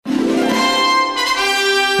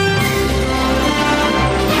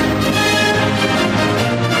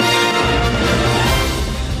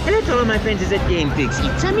friends at Game Fix.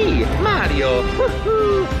 It's me, Mario.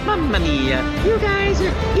 Woohoo! Mamma mia! You guys,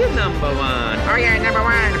 you're number one. Oh yeah, number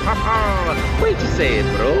one. Ho ho! Wait to say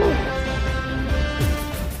it, bro.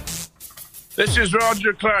 This is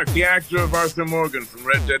Roger Clark, the actor of Arthur Morgan from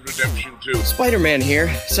Red Dead Redemption 2. Spider-Man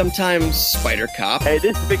here, sometimes Spider-Cop. Hey,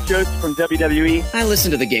 this is Vic Joseph from WWE. I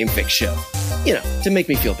listen to the Game Fix Show, you know, to make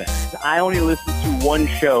me feel better. I only listen to one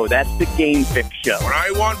show. That's the Game Fix Show. When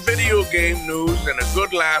I want video game news and a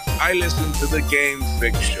good laugh, I listen to the Game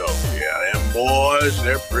Fix Show. Yeah, them boys,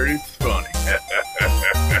 they're pretty funny.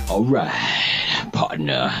 All right,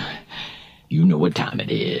 partner. You know what time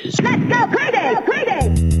it is. Let's go crazy!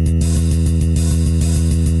 Crazy!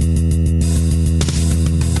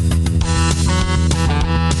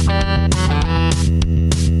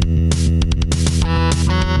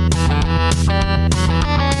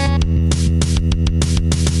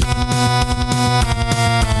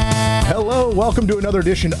 Hello, welcome to another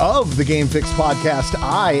edition of the Game Fix podcast.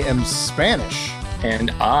 I am Spanish.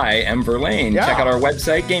 And I am Verlaine. Yeah. Check out our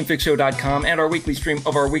website, GameFixShow.com, and our weekly stream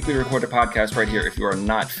of our weekly recorded podcast right here if you are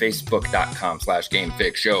not,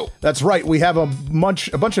 Facebook.com/GameFixShow. That's right. We have a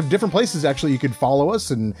bunch of different places, actually, you could follow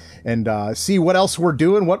us and see what else we're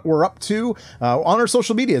doing, what we're up to on our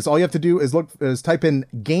social medias. All you have to do is type in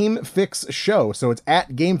Game Fix Show. So it's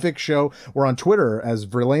at Game Fix Show. We're on Twitter, as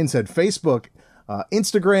Verlaine said, Facebook,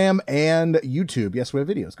 Instagram, and YouTube. Yes, we have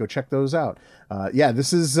videos. Go check those out.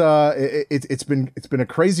 This is it's been a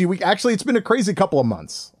crazy week. Actually, it's been a crazy couple of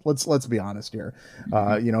months. Let's be honest here.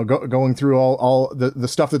 Going through all the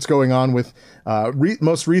stuff that's going on with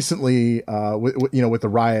most recently with the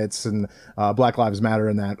riots and Black Lives Matter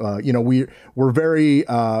and that. We're very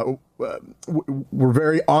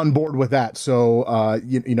on board with that. So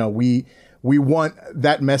we want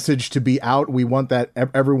that message to be out. We want that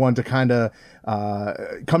everyone to kind of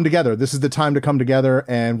come together. This is the time to come together,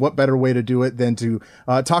 and what better way to do it than to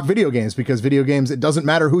talk video games? Because video games, it doesn't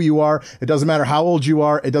matter who you are, it doesn't matter how old you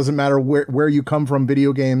are, it doesn't matter where you come from.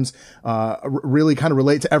 Video games really kind of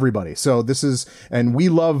relate to everybody. So and we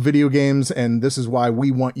love video games, and this is why we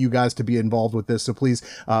want you guys to be involved with this. So please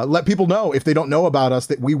let people know, if they don't know about us,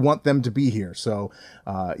 that we want them to be here. So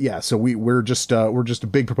we're just a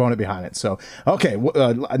big proponent behind it. So okay,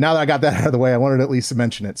 now that I got that out of the way, I wanted to at least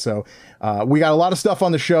mention it. So we got a lot of stuff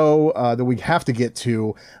on the show that we have to get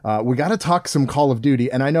to. We got to talk some Call of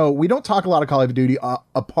Duty, and I know we don't talk a lot of Call of Duty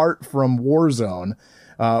apart from Warzone,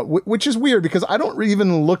 which is weird because I don't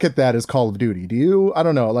even look at that as Call of Duty. Do you? I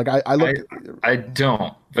don't know. Like I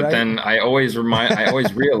don't. But right? Then I always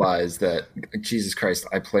realize that, Jesus Christ,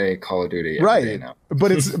 I play Call of Duty every day now.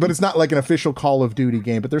 But it's not like an official Call of Duty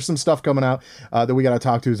game. But there's some stuff coming out that we got to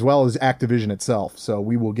talk to, as well as Activision itself. So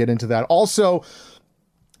we will get into that. Also,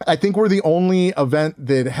 I think we're the only event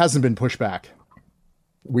that hasn't been pushed back.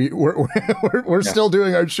 We're still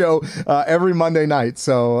doing our show every Monday night.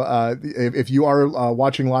 So if you are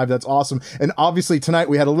watching live, that's awesome. And obviously tonight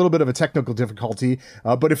we had a little bit of a technical difficulty.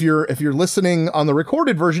 But if you're listening on the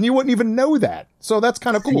recorded version, you wouldn't even know that. So that's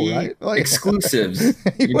kind of cool, right? Like, exclusives.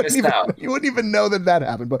 you missed out. You wouldn't even know that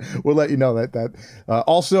happened. But we'll let you know that.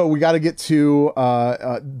 Also, we got to get to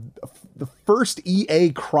the first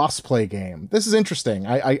EA crossplay game. This is interesting.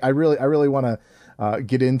 I really want to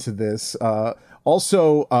get into this.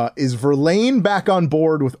 Also, is Verlaine back on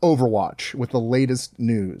board with Overwatch with the latest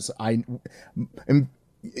news?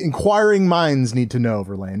 Inquiring minds need to know,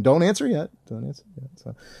 Verlaine. Don't answer yet. So,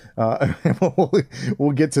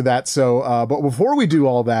 we'll get to that. So, but before we do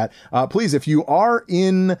all that, please, if you are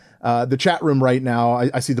in the chat room right now,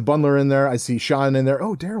 I see the Bundler in there. I see Sean in there.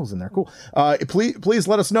 Oh, Daryl's in there. Cool. Please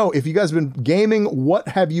let us know if you guys have been gaming. What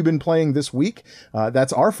have you been playing this week?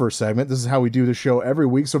 That's our first segment. This is how we do the show every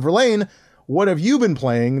week. So, Verlaine, what have you been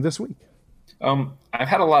playing this week? I've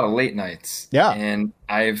had a lot of late nights. Yeah. And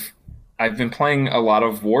I've been playing a lot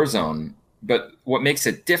of Warzone, but what makes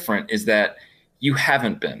it different is that you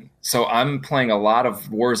haven't been. So I'm playing a lot of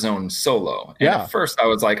Warzone solo. And at first I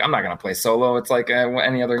was like, I'm not going to play solo. It's like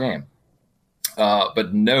any other game.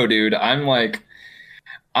 But no, dude, I'm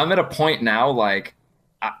at a point now, like,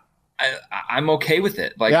 I'm okay with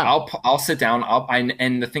it. Like, I'll sit down.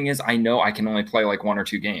 And the thing is, I know I can only play like 1 or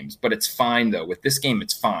 2 games, but it's fine though. With this game,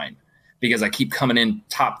 it's fine because I keep coming in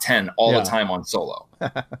top 10 all the time on solo.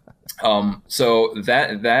 So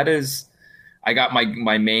that is, I got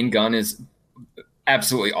my main gun is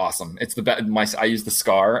absolutely awesome. It's the best. I use the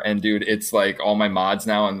Scar, and dude, it's like all my mods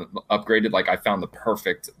now and upgraded. Like I found the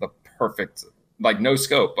perfect, like no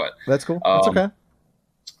scope, but that's cool. That's okay.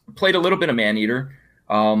 Played a little bit of Maneater.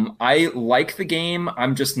 I like the game.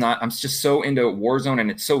 I'm just so into Warzone,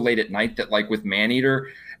 and it's so late at night that, like, with Maneater,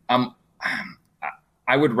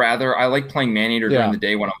 I like playing Maneater during the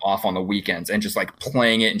day when I'm off on the weekends and just like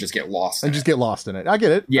playing it and just get lost in it. Get lost in it. I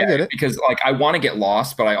get it. Yeah, I get it. Because like I want to get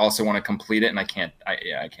lost, but I also want to complete it, and I can't do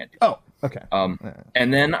that. Oh, okay.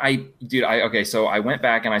 And then so I went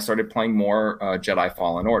back and I started playing more Jedi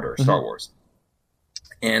Fallen Order, Star Wars.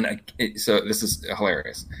 And so this is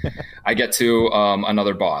hilarious. I get to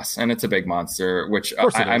another boss, and it's a big monster, which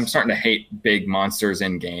I'm starting to hate big monsters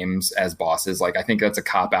in games as bosses. Like, I think that's a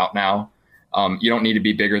cop-out now. You don't need to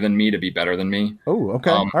be bigger than me to be better than me. Oh,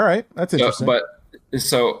 okay. All right. That's interesting.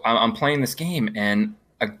 So I'm playing this game, and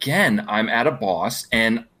again, I'm at a boss,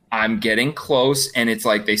 and I'm getting close, and it's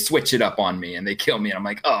like they switch it up on me, and they kill me, and I'm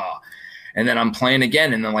like, oh. And then I'm playing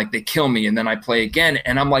again, and then like they kill me, and then I play again,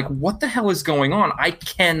 and I'm like, what the hell is going on? I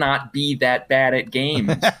cannot be that bad at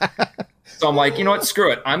games. So I'm like, you know what? Screw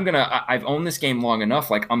it. I've owned this game long enough.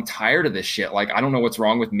 Like, I'm tired of this shit. Like, I don't know what's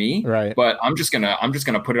wrong with me. Right. But I'm just gonna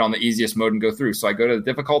put it on the easiest mode and go through. So I go to the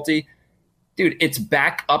difficulty. Dude, it's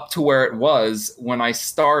back up to where it was when I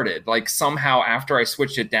started. Like, somehow after I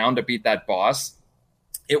switched it down to beat that boss,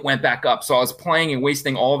 it went back up. So I was playing and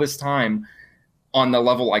wasting all this time on the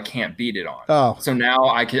level I can't beat it on. Oh. So now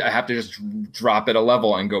I have to just drop it a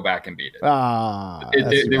level and go back and beat it.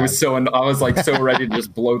 It was so, I was like so ready to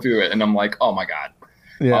just blow through it. And I'm like, oh my God.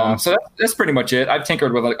 Yeah. So that's pretty much it. I've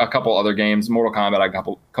tinkered with a couple other games. Mortal Kombat, a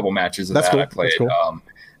couple matches of that. Cool. I played. Cool.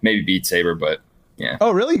 Maybe Beat Saber, but yeah.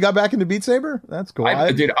 Oh, really? You got back into Beat Saber? That's cool.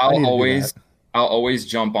 I'll always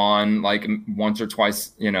jump on like once or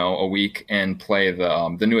twice, a week and play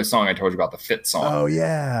the newest song I told you about, the Fit song. Oh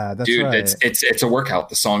yeah, that's dude, right. it's a workout.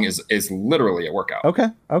 The song is literally a workout. Okay,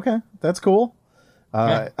 that's cool.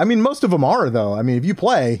 I mean, most of them are though. I mean, if you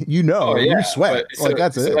play, you sweat.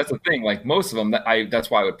 That's it. That's the thing. Like most of them, that's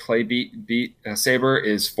why I would play Beat Saber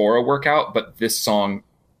is for a workout. But this song,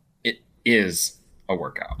 it is a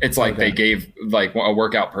workout. It's like they gave like a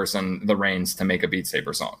workout person the reins to make a Beat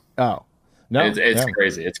Saber song. Oh, no, it's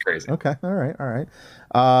crazy. It's crazy. Okay, all right.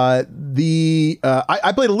 I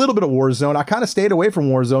played a little bit of Warzone. I kind of stayed away from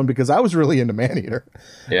Warzone because I was really into Maneater.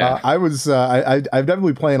 Yeah, I've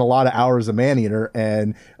definitely playing a lot of hours of Maneater.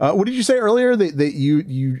 And what did you say earlier that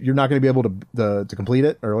you're not going to be able to complete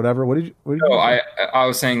it or whatever? What did you I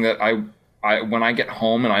was saying that I when I get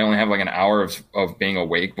home and I only have like an hour of being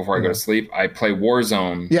awake before I go to sleep, I play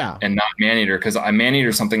Warzone and not Maneater, because Maneater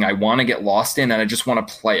is something I want to get lost in and I just want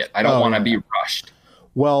to play it. I don't want to be rushed.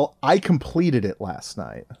 Well, I completed it last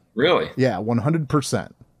night. Really? Yeah,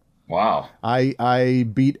 100%. Wow. I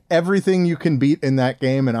beat everything you can beat in that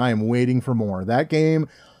game, and I am waiting for more. That game,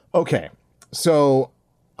 okay. So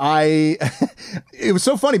it was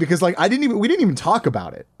so funny because like we didn't even talk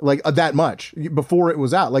about it like that much before it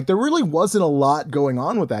was out. Like there really wasn't a lot going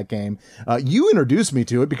on with that game. You introduced me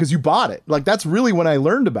to it because you bought it. Like that's really when I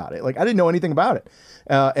learned about it. Like I didn't know anything about it.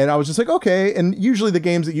 And I was just like, okay. And usually the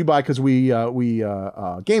games that you buy, because we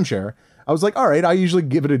game share, I was like, all right, I usually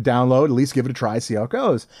give it a download, at least give it a try, see how it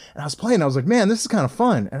goes. And I was playing, I was like, man, this is kind of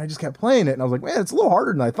fun. And I just kept playing it. And I was like, man, it's a little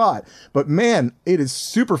harder than I thought. But man, it is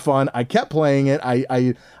super fun. I kept playing it.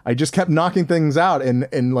 I just kept knocking things out.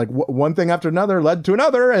 And like one thing after another led to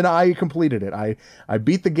another. And I completed it. I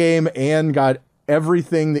beat the game and got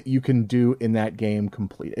everything that you can do in that game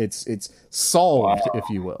complete. It's solved, if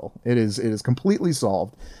you will. It is completely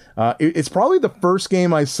solved. It's probably the first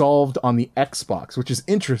game I solved on the Xbox, which is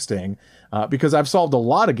interesting because I've solved a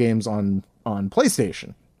lot of games on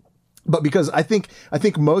PlayStation, but because I think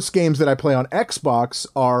most games that I play on Xbox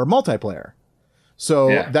are multiplayer.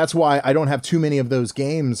 So that's why I don't have too many of those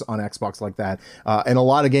games on Xbox like that. And a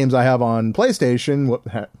lot of games I have on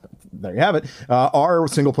PlayStation, there you have it, are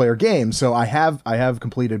single player games. So I have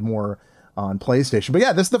completed more on PlayStation, but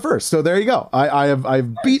yeah, this is the first. So there you go.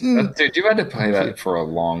 I've beaten. Dude, you had to play that for a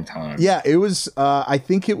long time. Yeah, it was. I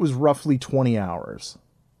think it was roughly 20 hours.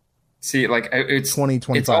 See, like it's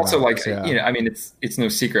 25 It's also hours, like I mean, it's no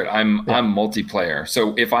secret. I'm multiplayer.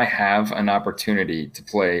 So if I have an opportunity to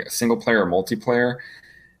play a single player or multiplayer,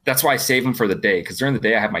 that's why I save them for the day. Because during the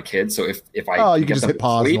day I have my kids. So if I you can just hit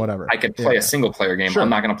pause sleep, and whatever. I can play a single player game. Sure. I'm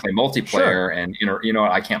not going to play multiplayer, and you know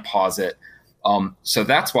I can't pause it. So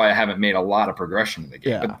that's why I haven't made a lot of progression in the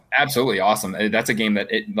game. But absolutely awesome. That's a game that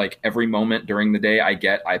like every moment during the day I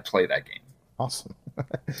play that game. Awesome.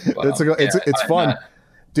 It's fun.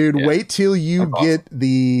 Dude, wait till you get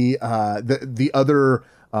the other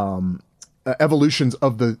evolutions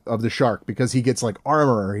of the shark, because he gets like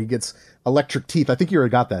armor, he gets electric teeth. I think you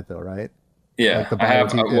already got that though, right? Yeah, like I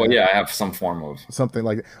have. I have some form of something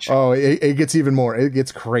like that. Oh, it gets even more. It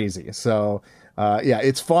gets crazy. So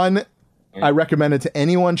it's fun. I recommend it to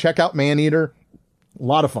anyone. Check out Maneater. A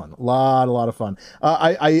lot of fun. A lot of fun.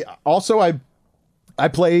 I I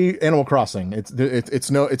play Animal Crossing.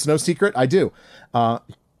 It's no secret. I do.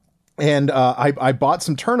 And I bought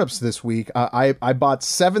some turnips this week. I bought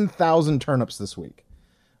 7,000 turnips this week,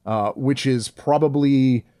 which is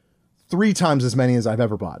probably 3 times as many as I've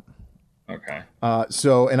ever bought. Okay.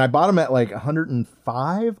 And I bought them at like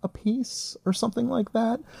 105 a piece or something like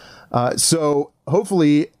that. So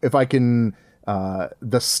hopefully if I can,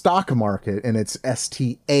 the stock market, and it's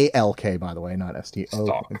STALK, by the way, not STO.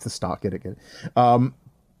 Stock. It's the stock. Get it.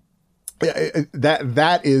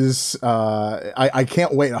 That is, I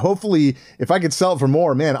can't wait. Hopefully if I could sell it for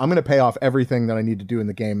more, man, I'm going to pay off everything that I need to do in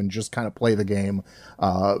the game and just kind of play the game,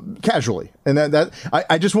 casually. And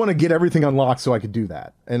I just want to get everything unlocked so I could do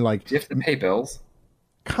that. And like, do you have to pay bills?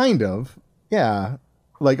 Kind of. Yeah.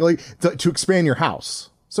 Like to expand your house.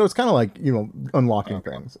 So it's kind of like, unlocking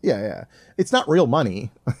things. Yeah. It's not real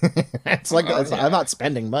money. It's like, I'm not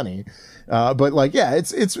spending money. But like, yeah,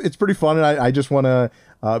 it's pretty fun. And I just want to,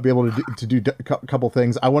 be able to do a couple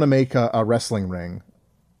things. I want to make a wrestling ring.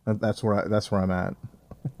 That's where I'm at.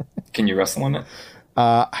 Can you wrestle in it?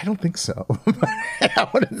 I don't think so.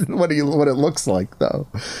 what it looks like though,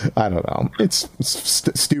 I don't know. It's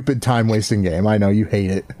stupid time wasting game. I know you hate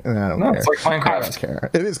it, and I don't care. It's like Minecraft. I don't care.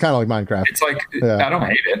 It is kind of like Minecraft. It's like I don't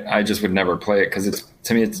hate it. I just would never play it because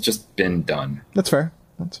to me it's just been done. That's fair.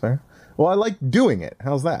 Well, I like doing it.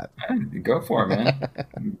 How's that? Go for it, man.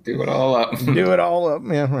 Do it all up. Do it all up.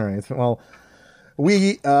 Yeah. All right. Well,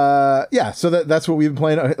 we so that's what we've been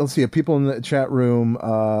playing. Let's see. People in the chat room.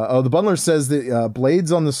 The bundler says that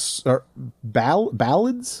Blades on the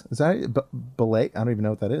ballads. Is that it? Ballet? I don't even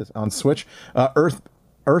know what that is on Switch.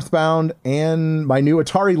 Earthbound and my new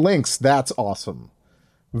Atari Lynx. That's awesome.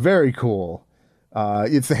 Very cool.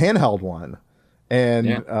 It's the handheld one,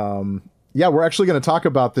 and we're actually going to talk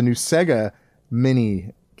about the new Sega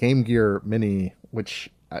Game Gear Mini,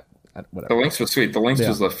 which. Whatever. The Lynx was sweet. The Lynx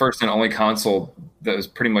was the first and only console that was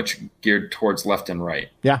pretty much geared towards left and right.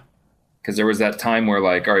 Yeah. Because there was that time where,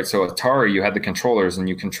 like, all right, so Atari, you had the controllers and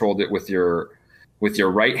you controlled it with your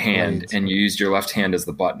right hand, and you used your left hand as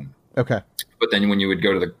the button. Okay. But then when you would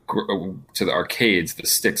go to the arcades, the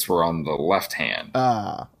sticks were on the left hand.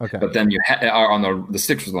 Okay. But then you had the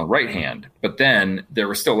sticks was on the right hand. But then there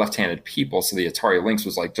were still left-handed people, so the Atari Lynx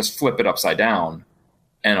was like, just flip it upside down,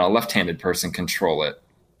 and a left-handed person control it.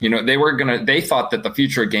 They thought that the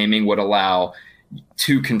future of gaming would allow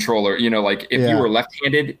 2 controller, like if you were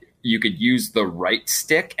left-handed, you could use the right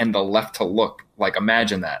stick and the left to look. Like,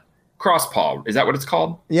 imagine that. Cross-paw. Is that what it's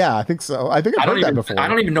called? Yeah, I think so. I think I've heard that before. I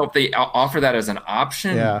don't even know if they offer that as an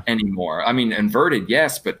option anymore. I mean, inverted,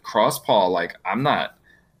 yes, but cross-paw, like,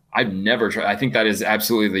 I've never tried. I think that is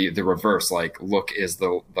absolutely the reverse. Like, look is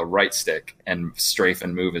the right stick and strafe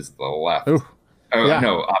and move is the left. Ooh.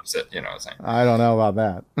 No, opposite, what I'm saying. I don't know about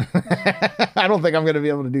that. I don't think I'm going to be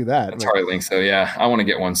able to do that. Atari Lynx, so yeah, I want to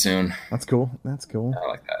get one soon. That's cool. I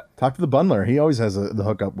like that. Talk to the bundler. He always has the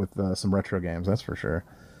hookup with some retro games, that's for sure.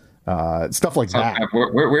 Stuff like that.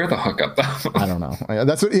 Where the hookup, though? I don't know.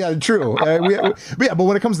 That's true. But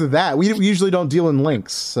when it comes to that, we usually don't deal in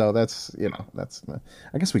links, so that's,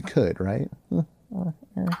 I guess we could, right?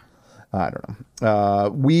 I don't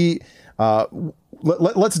know.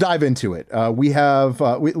 Let's dive into it. We have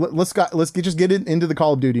let's just get into the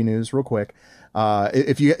Call of Duty news real quick.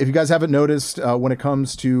 If you guys haven't noticed, when it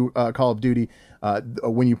comes to Call of Duty,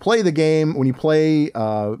 when you play the game, when you play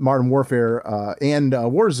Modern Warfare and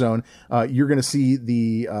Warzone, you're going to see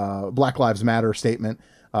the Black Lives Matter statement,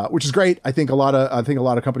 which is great. I think a lot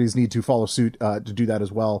of companies need to follow suit to do that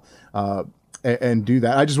as well. And do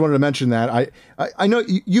that. I just wanted to mention that. I know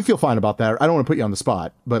you feel fine about that. I don't want to put you on the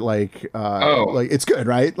spot, but like it's good,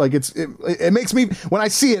 right? Like it makes me, when I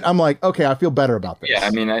see it, I'm like, okay, I feel better about this. Yeah,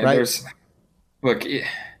 I mean, I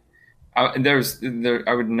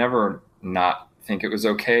would never not think it was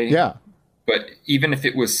okay. Yeah. But even if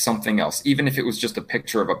it was something else, even if it was just a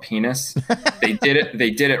picture of a penis, they did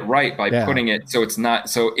it right by putting it so it's not.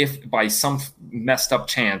 So if by some messed up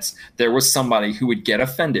chance there was somebody who would get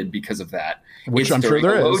offended because of that, which I'm sure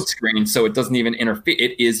there is, load screen, so it doesn't even interfere.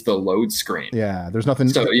 It is the load screen. Yeah, there's nothing.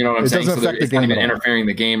 So you know what I'm saying. So it's not even interfering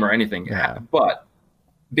the game or anything. Yeah. But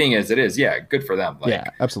being as it is, good for them. Like, yeah,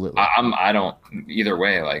 absolutely. I don't either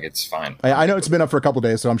way. Like, it's fine. I know it's been up for a couple of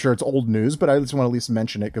days, so I'm sure it's old news. But I just want to at least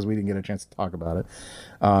mention it because we didn't get a chance to talk about it.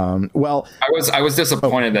 Well, I was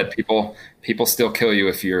disappointed that people still kill you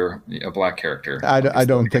if you're a black character. I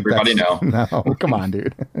don't think everybody know. No, come on,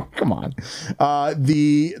 dude, come on.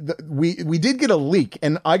 We did get a leak,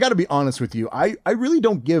 and I got to be honest with you. I really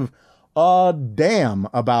don't give a damn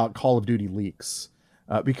about Call of Duty leaks.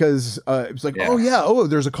 because it's like, oh,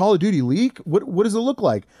 there's a Call of Duty leak. What does it look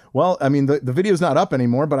like? Well, I mean, the video's not up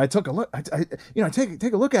anymore, but I took a look. I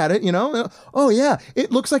take a look at it. Oh yeah,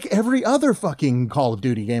 it looks like every other fucking Call of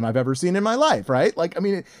Duty game I've ever seen in my life, right? Like, I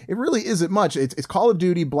mean, it really isn't much. It's Call of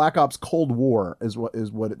Duty Black Ops Cold War is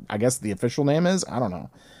what I guess the official name is. I don't know.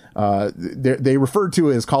 They referred to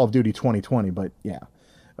it as Call of Duty 2020, but yeah.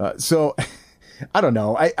 So. I don't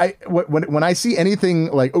know. When I see anything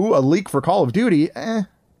like, ooh, a leak for Call of Duty, yeah,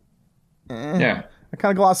 I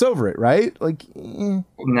kind of gloss over it, right? Like,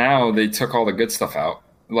 now they took all the good stuff out.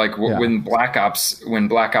 Like when Black Ops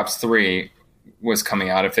 3 was coming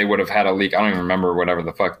out, if they would have had a leak, I don't even remember whatever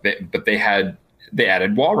the fuck. They added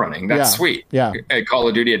wall running. That's sweet. Yeah. Call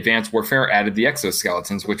of Duty Advanced Warfare added the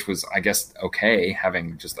exoskeletons, which was, I guess, okay,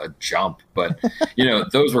 having just a jump, but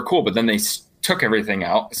those were cool. But then they took everything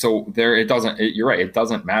out, so you're right, it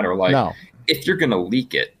doesn't matter. Like, if you're gonna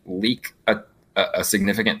leak a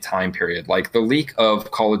significant time period, like the leak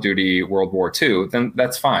of Call of Duty World War II, then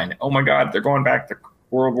that's fine. Oh my god, they're going back to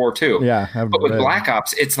World War II. But with Black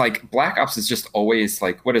Ops, it's like Black Ops is just always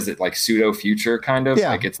like, what is it, like pseudo future kind of?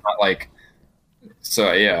 Like, it's not like,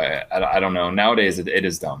 so yeah, I don't know. Nowadays it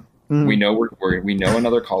is dumb. We know we know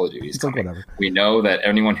another Call of Duty is coming. Like, we know that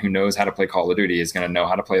anyone who knows how to play Call of Duty is going to know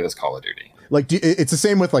how to play this Call of Duty. Like, it's the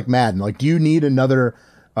same with like Madden. Like, do you need another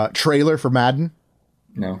trailer for Madden?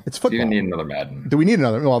 No, it's football. Do you need another Madden? Do we need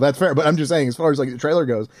another? Well, that's fair. But I'm just saying, as far as like the trailer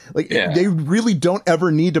goes, like they really don't ever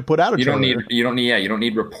need to put out a trailer. You don't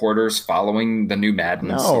need reporters following the new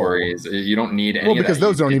Madden stories. You don't need any. Well, because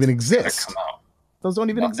those don't even exist. Those don't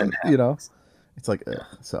even exist. It's like,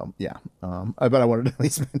 so yeah. But I wanted to at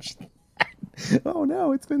least mention. Oh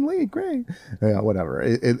no, it's been leaked. Great. Yeah, whatever.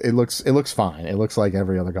 It looks fine. It looks like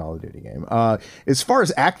every other Call of Duty game. As far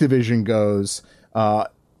as Activision goes,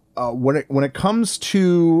 when it comes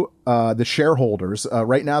to the shareholders,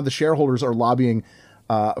 right now the shareholders are lobbying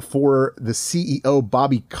for the CEO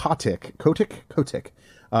Bobby Kotick to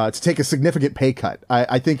take a significant pay cut.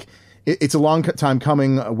 I think it's a long time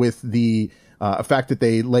coming with the fact that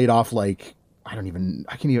they laid off like. I don't even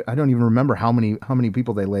remember how many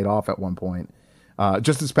people they laid off at one point.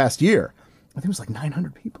 Just this past year, I think it was like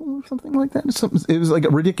 900 people or something like that. It was like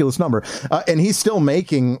a ridiculous number. And he's still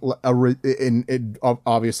making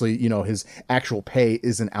obviously, his actual pay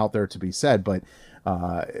isn't out there to be said, but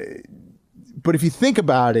if you think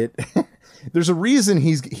about it, there's a reason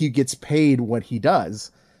he gets paid what he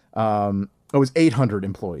does. It was 800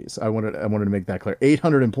 employees. I wanted to make that clear.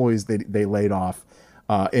 800 employees they laid off.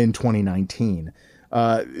 In 2019.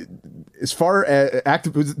 As far as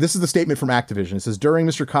this is the statement from Activision. It says, during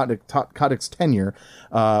Mr. Kotick's tenure,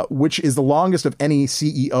 which is the longest of any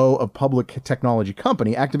CEO of public technology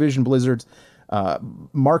company, Activision Blizzard's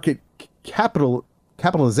market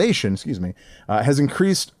capitalization, has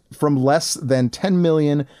increased from less than 10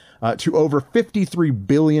 million to over $53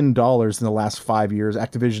 billion in the last 5 years.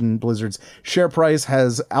 Activision Blizzard's share price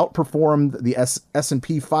has outperformed the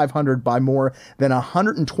S&P 500 by more than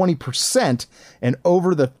 120%. And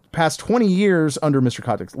over the past 20 years under Mr.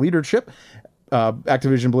 Kotick's leadership,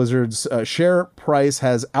 Activision Blizzard's share price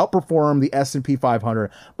has outperformed the S&P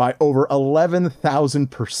 500 by over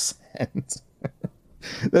 11,000%.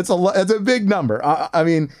 That's a big number. I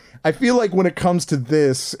mean, I feel like when it comes to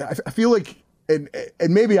this, I feel like, and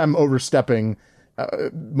maybe I'm overstepping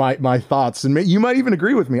my thoughts, and you might even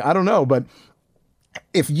agree with me. I don't know, but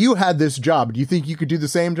if you had this job, do you think you could do the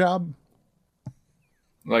same job?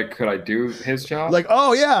 Like, could I do his job? Like,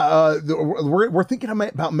 oh yeah, we're thinking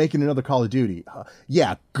about making another Call of Duty.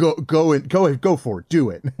 Yeah, go for it, do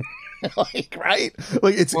it. Like, right?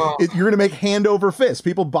 Like you're gonna make hand over fist.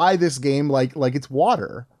 People buy this game like it's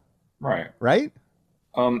water. Right?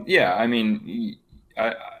 Yeah, I mean,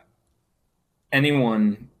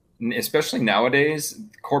 anyone, especially nowadays,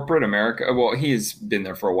 corporate America. Well, he's been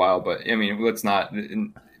there for a while, but I mean,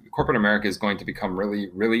 corporate America is going to become really,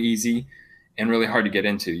 really easy and really hard to get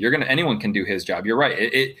into. Anyone can do his job. You're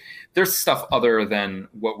right. There's stuff other than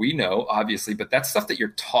what we know, obviously, but that's stuff that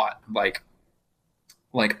you're taught.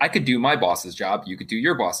 Like I could do my boss's job. You could do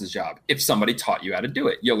your boss's job. If somebody taught you how to do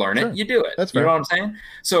it, you learn it, you do it. That's fair. You know what I'm saying?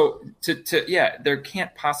 So there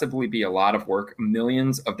can't possibly be a lot of work,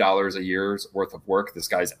 millions of dollars a year's worth of work this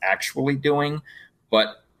guy's actually doing,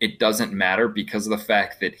 but it doesn't matter because of the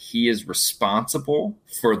fact that he is responsible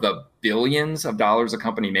for the billions of dollars a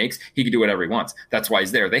company makes. He can do whatever he wants. That's why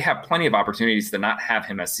he's there. They have plenty of opportunities to not have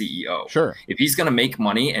him as CEO. Sure. If he's going to make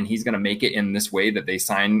money and he's going to make it in this way that they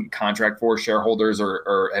sign contract for shareholders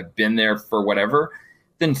or have been there for whatever,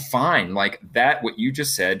 then fine. Like that, what you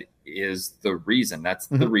just said is the reason. That's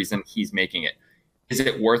the reason he's making it. is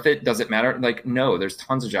it worth it? Does it matter? Like, no, there's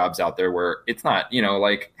tons of jobs out there where it's not,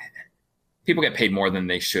 like people get paid more than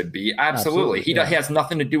they should be. Absolutely. He has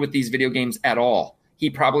nothing to do with these video games at all. He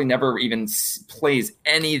probably never even plays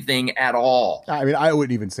anything at all. I mean, I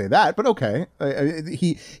wouldn't even say that, but okay.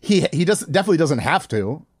 He definitely doesn't have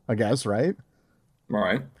to, I guess, right? All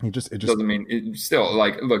right. It just doesn't mean still,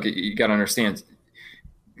 like, look, you got to understand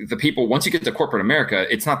the people, once you get to corporate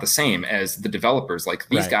America, it's not the same as the developers. Like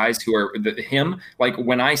these guys who are him, like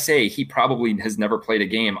when I say he probably has never played a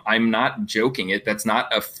game, I'm not joking. That's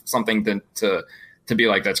not something to be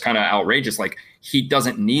like, that's kind of outrageous. Like he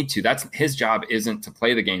doesn't need to. That's his job, isn't to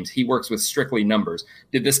play the games. He works with strictly numbers.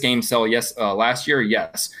 Did this game sell? Yes. Last year?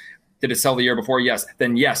 Yes. Did it sell the year before? Yes.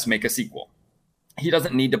 Then yes, make a sequel. He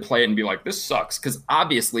doesn't need to play it and be like, this sucks. Because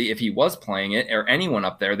obviously, if he was playing it or anyone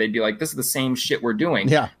up there, they'd be like, this is the same shit we're doing.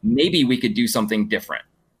 Yeah. Maybe we could do something different.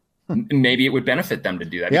 Maybe it would benefit them to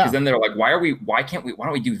do that. Because then they're like, why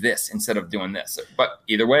don't we do this instead of doing this? But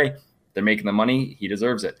either way, they're making the money. He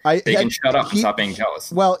deserves it. They can shut up and stop being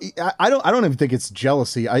jealous. Well, I don't even think it's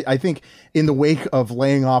jealousy. I think in the wake of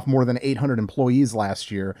laying off more than 800 employees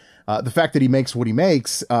last year, the fact that he makes what he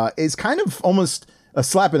makes is kind of almost a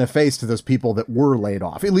slap in the face to those people that were laid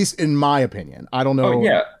off, at least in my opinion. I don't know. Oh,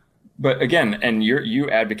 yeah. But again, and you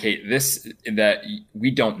advocate this, that we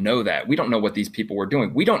don't know that. We don't know what these people were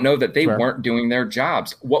doing. We don't know that they weren't doing their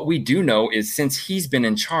jobs. What we do know is since he's been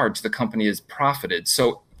in charge, the company has profited.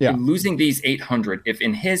 So losing these 800, if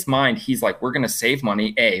in his mind, he's like, we're going to save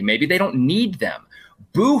money, maybe they don't need them.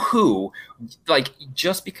 Boo-hoo. Like,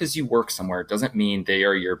 just because you work somewhere doesn't mean they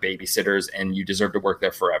are your babysitters and you deserve to work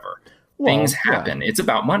there forever. Things happen. It's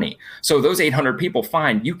about money. So those 800 people,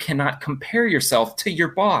 fine. You cannot compare yourself to your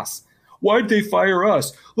boss. Why'd they fire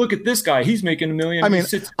us? Look at this guy. He's making $1 million. I mean,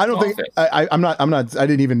 I don't think I'm not. I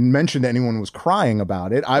didn't even mention that anyone was crying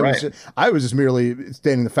about it. I was just merely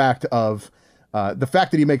stating the fact of the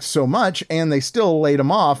fact that he makes so much and they still laid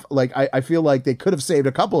him off. Like, I feel like they could have saved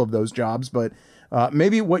a couple of those jobs, but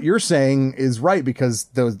maybe what you're saying is right, because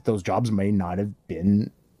those jobs may not have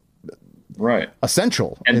been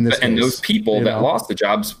essential in this case. And those people that lost the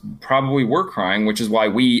jobs probably were crying, which is why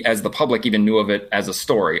we as the public even knew of it as a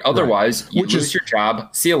story. Otherwise, you lose your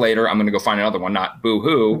job, see you later, I'm going to go find another one, not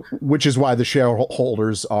boo-hoo. Which is why the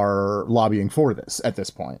shareholders are lobbying for this at this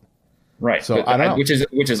point. Right. So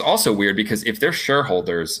which is also weird, because if they're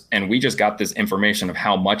shareholders and we just got this information of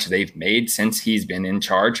how much they've made since he's been in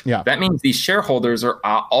charge, that means these shareholders are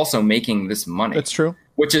also making this money. That's true.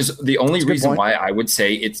 Which is the only reason why I would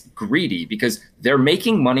say it's greedy, because they're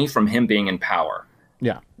making money from him being in power.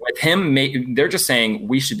 Yeah. With him, they're just saying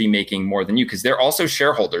we should be making more than you, because they're also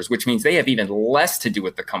shareholders, which means they have even less to do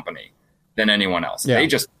with the company than anyone else. Yeah. They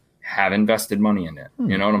just have invested money in it.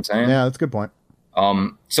 You know what I'm saying? Yeah, that's a good point.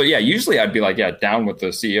 So yeah, usually I'd be like, down with the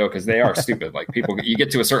CEO, because they are stupid. Like, people, you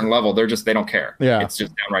get to a certain level, they don't care. Yeah. It's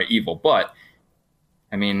just downright evil. But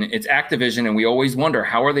I mean, it's Activision, and we always wonder,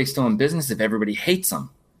 how are they still in business if everybody hates them?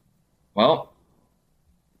 Well,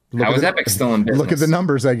 how is Epic still in business? Look at the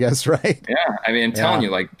numbers, I guess, right? Yeah, I mean, I'm telling you,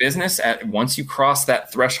 like, business, once you cross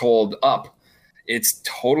that threshold up, it's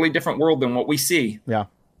totally different world than what we see. Yeah.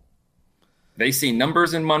 They see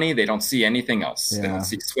numbers and money. They don't see anything else. Yeah. They don't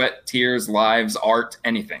see sweat, tears, lives, art,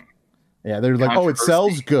 anything. Yeah, they're like, oh, it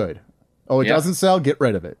sells, good. Oh, it doesn't sell, get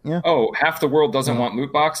rid of it. Yeah. Oh, half the world doesn't want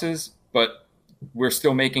loot boxes, but we're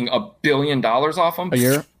still making $1 billion off them a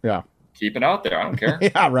year. Yeah. Keep it out there. I don't care.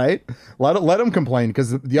 Yeah, right. Let them complain,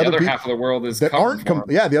 because the other people, half of the world is that aren't.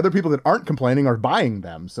 The other people that aren't complaining are buying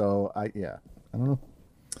them. So I don't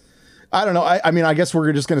know. I mean, I guess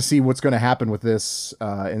we're just going to see what's going to happen with this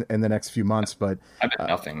in the next few months. But I bet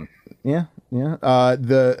nothing. Yeah.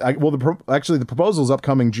 The proposal is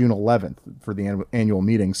upcoming June 11th for the annual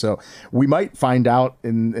meeting, so we might find out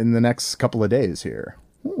in the next couple of days here.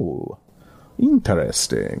 Ooh,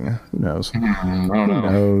 interesting. Who knows? Who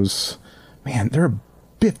knows? Man, they're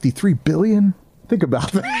 53 billion. Think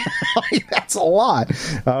about that. That's a lot.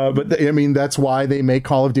 But I mean, that's why they make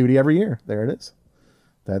Call of Duty every year. There it is.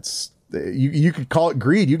 That's you could call it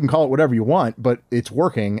greed. You can call it whatever you want, but it's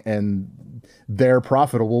working, and they're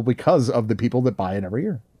profitable because of the people that buy it every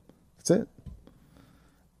year. That's it.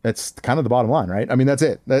 That's kind of the bottom line, right? I mean, that's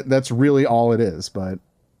it. That's really all it is. But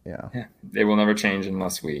yeah, they will never change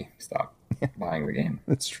unless we stop buying the game.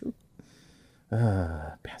 That's true.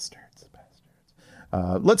 Bastards.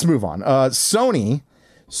 Let's move on. Sony,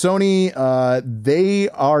 they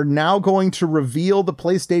are now going to reveal the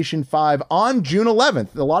PlayStation 5 on June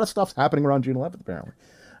 11th. A lot of stuff's happening around June 11th, apparently.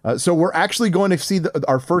 So we're actually going to see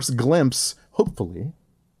our first glimpse, hopefully,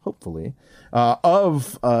 hopefully,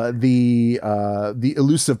 of the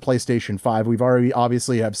elusive PlayStation 5. We've already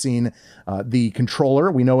obviously have seen the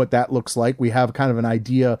controller. We know what that looks like. We have kind of an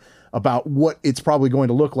idea about what it's probably going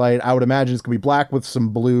to look like. I would imagine it's going to be black with some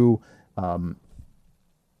blue, I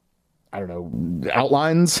don't know,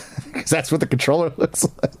 outlines, because that's what the controller looks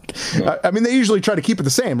like. Yeah. I mean, they usually try to keep it the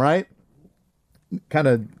same, right? Kind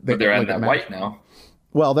of. But they're adding that white now.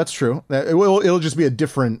 Well, that's true. It'll just be a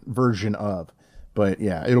different version of. But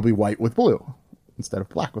yeah, it'll be white with blue instead of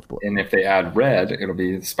black with blue. And if they add red, it'll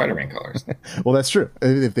be the Spider-Man colors. Well, that's true.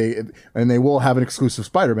 They will have an exclusive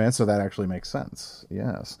Spider-Man, so that actually makes sense.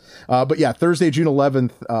 Yes. But yeah, Thursday, June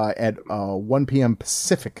 11th at 1 p.m.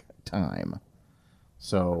 Pacific time.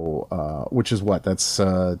 So, which is what? That's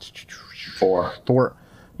 4.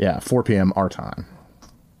 Yeah, 4 p.m. our time.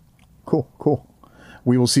 Cool.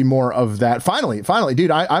 We will see more of that. Finally,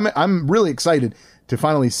 dude, I'm really excited to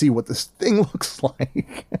finally see what this thing looks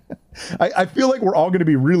like. I feel like we're all going to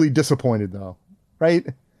be really disappointed, though, right?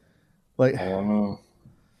 Like, I don't know.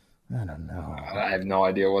 I have no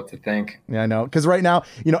idea what to think. Yeah, I know. Because right now,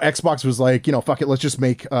 Xbox was like, fuck it, let's just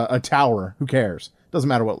make a tower. Who cares? Doesn't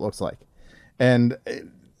matter what it looks like. And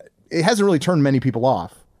it hasn't really turned many people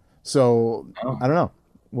off. So, I don't know.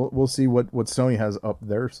 We'll see what Sony has up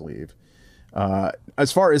their sleeve.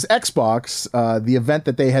 As far as Xbox, the event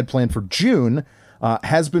that they had planned for June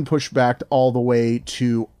has been pushed back all the way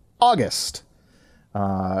to August,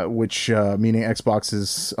 which meaning Xbox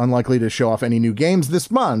is unlikely to show off any new games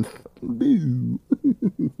this month.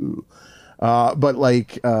 But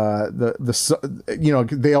like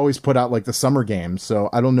they always put out like the summer games,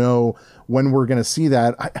 so I don't know when we're gonna see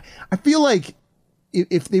that. I feel like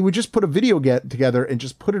if they would just put a video together and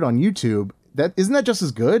just put it on YouTube, isn't that just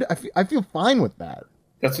as good? I feel fine with that.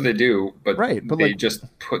 That's what they do, but they like, just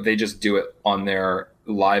do it on their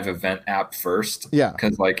live event app first. Yeah,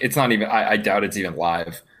 because like it's not even. I doubt it's even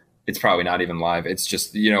live. It's probably not even live. It's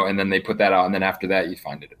just and then they put that out, and then after that you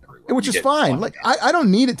find it everywhere, which is fine. Like I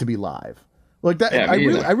don't need it to be live like that. Yeah,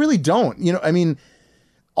 I really don't. I mean,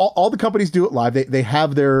 all the companies do it live. They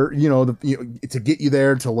have their to get you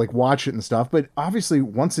there to like watch it and stuff. But obviously,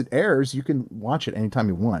 once it airs, you can watch it anytime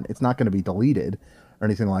you want. It's not going to be deleted or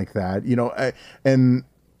anything like that. And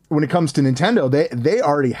when it comes to Nintendo, they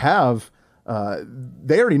already have.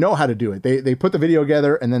 They already know how to do it. They put the video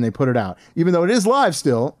together and then they put it out, even though it is live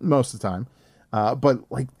still most of the time. But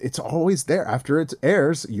like it's always there after it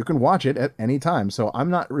airs. You can watch it at any time. So I'm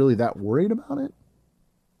not really that worried about it.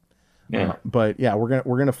 Yeah. But yeah,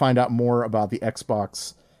 we're gonna find out more about the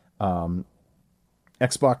Xbox,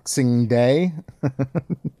 Xboxing Day,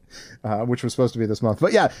 which was supposed to be this month.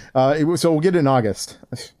 But yeah, so we'll get it in August.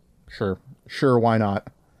 Sure, why not?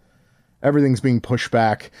 Everything's being pushed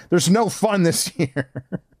back. There's no fun this year.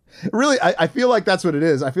 Really, I feel like that's what it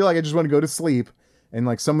is. I feel like I just want to go to sleep and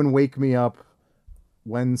like someone wake me up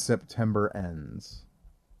when September ends.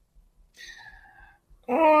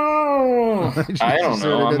 Oh, I don't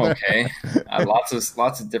know. I'm okay.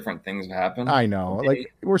 Lots of different things have happened. I know.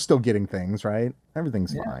 Like we're still getting things, right?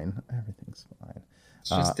 Everything's fine. Everything's fine. It's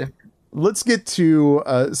just different. Let's get to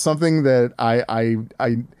something that I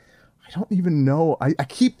don't even know. I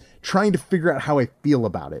keep trying to figure out how I feel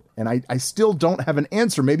about it, and I still don't have an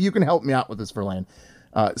answer. Maybe you can help me out with this, Verlaine.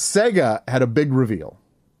 Sega had a big reveal,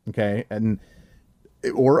 okay,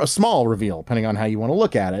 or a small reveal, depending on how you want to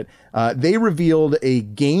look at it. They revealed a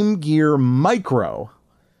Game Gear Micro,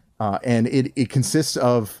 and it consists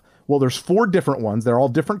of, well, there's 4 different ones. They're all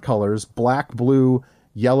different colors: black, blue,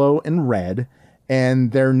 yellow, and red,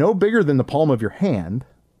 and they're no bigger than the palm of your hand.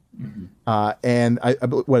 Mm-hmm. And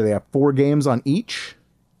what do they have? 4 games on each?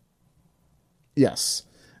 Yes.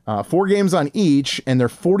 4 games on each, and they're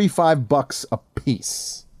 $45 a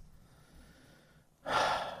piece.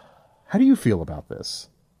 How do you feel about this?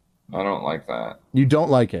 I don't like that. You don't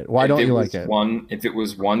like it? Why don't you like it? If it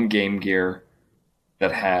was one Game Gear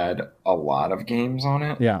that had a lot of games on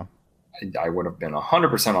it, yeah, I would have been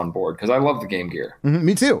 100% on board because I love the Game Gear. Mm-hmm,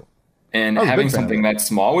 me too. And having something that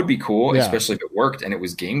small would be cool, especially if it worked and it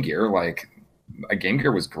was Game Gear. Like a Game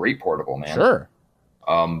Gear was great portable, man. Sure.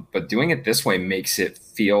 But doing it this way makes it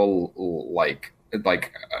feel like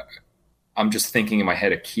I'm just thinking in my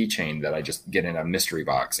head a keychain that I just get in a mystery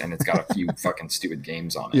box and it's got a few fucking stupid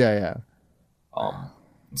games on it. Yeah.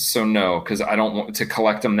 So no, because I don't want to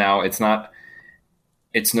collect them now. It's no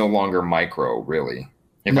longer micro, really.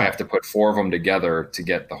 If I have to put 4 of them together to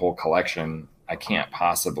get the whole collection, I can't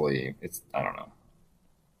possibly. I don't know.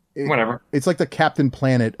 Whatever. It's like the Captain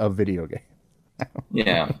Planet of video games.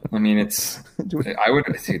 Yeah, I mean, they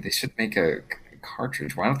should make a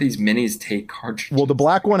cartridge. Why don't these minis take cartridges? Well, the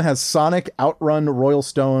black one has Sonic, Outrun, Royal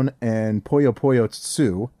Stone, and Puyo Puyo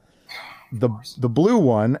Tsu. The blue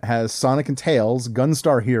one has Sonic and Tails,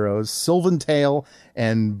 Gunstar Heroes, Sylvan Tale,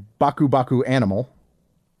 and Baku Baku Animal.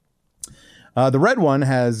 The red one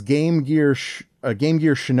has Game Gear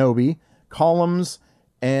Shinobi, Columns,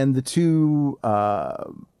 and the two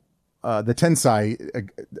the Tensai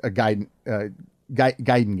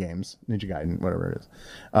Gaiden games, Ninja Gaiden, whatever it is.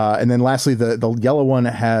 And then lastly, the yellow one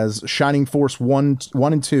has Shining Force 1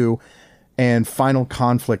 and 2, and Final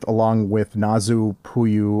Conflict, along with Nazu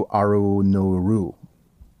Puyu Aru no Ru.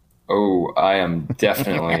 Oh, I am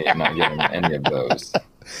definitely not getting any of those.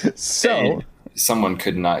 So someone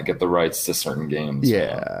could not get the rights to certain games.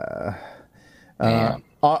 Yeah.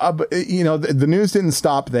 But, the news didn't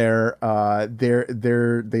stop there.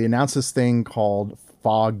 They announced this thing called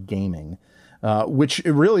Fog Gaming, which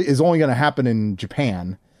it really is only going to happen in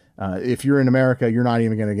Japan. If you're in America, you're not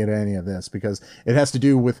even going to get any of this because it has to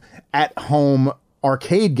do with at-home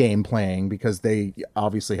arcade game playing because they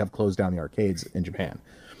obviously have closed down the arcades in Japan.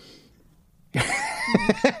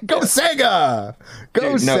 Go Sega!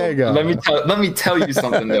 Go Dude, no, Sega! Let me tell you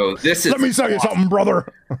something though. Let me tell you something,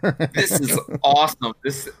 brother. This is awesome.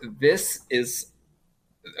 This is.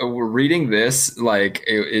 We're reading this like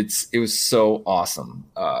it was so awesome.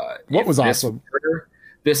 What was awesome?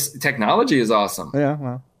 This technology is awesome. Yeah.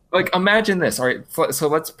 Well. Like, imagine this. All right. So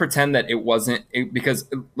let's pretend that it wasn't because,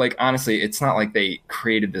 like, honestly, it's not like they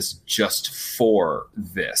created this just for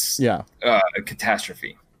this. Yeah.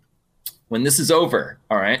 Catastrophe. When this is over,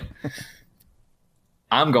 all right,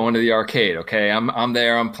 I'm going to the arcade. Okay, I'm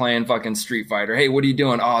there. I'm playing fucking Street Fighter. Hey, what are you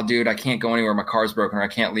doing? Oh, dude, I can't go anywhere. My car's broken, or I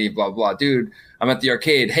can't leave. Blah blah. Dude, I'm at the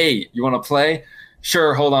arcade. Hey, you want to play?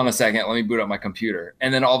 Sure. Hold on a second. Let me boot up my computer.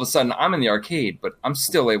 And then all of a sudden, I'm in the arcade, but I'm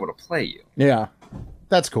still able to play you. Yeah.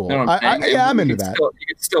 That's cool. You know I'm into that. You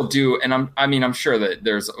could still do, and I'm sure that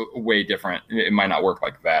there's a way different. It might not work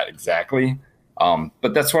like that exactly,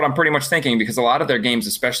 but that's what I'm pretty much thinking because a lot of their games,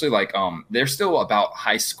 especially like they're still about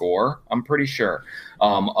high score. I'm pretty sure,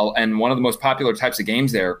 and one of the most popular types of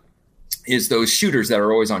games there is those shooters that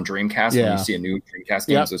are always on Dreamcast. When you see a new Dreamcast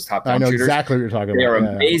game, those top-down shooters. I know exactly what you're talking about. They are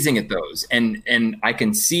amazing at those, and I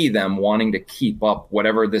can see them wanting to keep up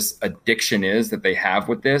whatever this addiction is that they have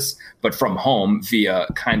with this, but from home via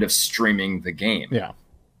kind of streaming the game. Yeah,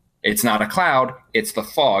 it's not a cloud; it's the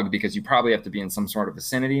fog because you probably have to be in some sort of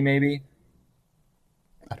vicinity, maybe.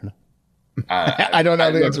 I don't know. I don't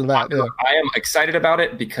know the answer to that. Yeah. I am excited about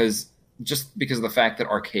it because of the fact that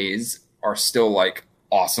arcades are still like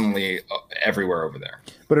awesomely everywhere over there,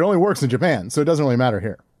 but it only works in Japan, so it doesn't really matter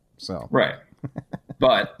here. So right,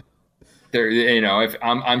 but there, if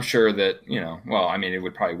I'm sure that well, I mean, it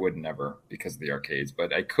would never because of the arcades,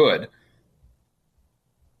 but I could.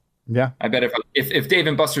 Yeah, I bet if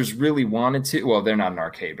Dave & Buster's really wanted to, well, they're not an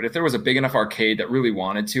arcade, but if there was a big enough arcade that really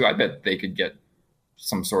wanted to, I bet they could get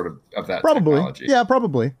some sort of that technology. Yeah,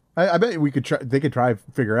 probably. I bet we could try. They could try to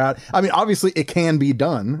figure out. I mean, obviously, it can be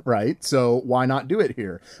done, right? So why not do it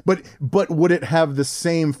here? But would it have the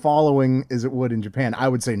same following as it would in Japan? I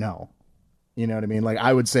would say no. You know what I mean? Like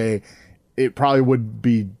I would say, it probably would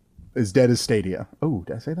be as dead as Stadia. Oh,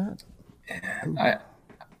 did I say that?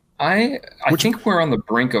 I think we're on the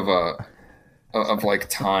brink of like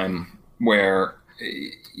time where,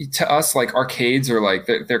 to us, like arcades are like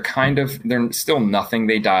they're still nothing.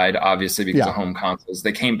 They died obviously because of home consoles.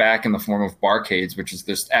 They came back in the form of barcades, which is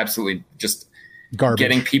just absolutely just garbage.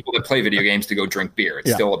 Getting people that play video games to go drink beer.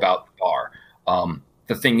 It's still about the bar.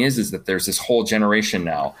 The thing is that there's this whole generation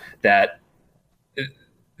now that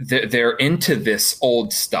they're into this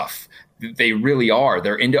old stuff. They really are.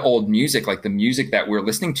 They're into old music, like the music that we're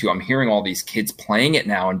listening to. I'm hearing all these kids playing it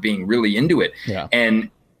now and being really into it. Yeah.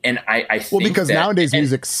 And I think because nowadays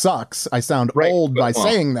music sucks. I sound old by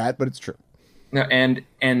saying that, but it's true. No, and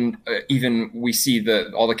even we see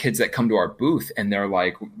all the kids that come to our booth and they're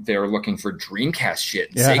looking for Dreamcast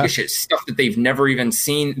shit, Sega shit, stuff that they've never even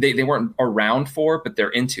seen. They weren't around for, but they're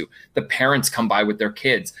into. The parents come by with their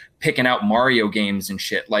kids picking out Mario games and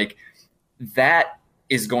shit. Like that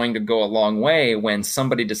is going to go a long way when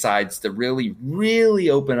somebody decides to really, really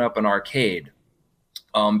open up an arcade,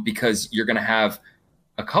 because you're going to have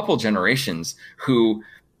a couple generations who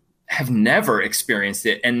have never experienced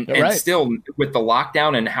it. And still with the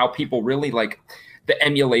lockdown and how people really like the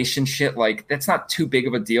emulation shit, like that's not too big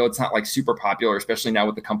of a deal. It's not like super popular, especially now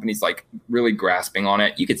with the companies like really grasping on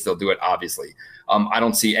it. You could still do it, obviously. I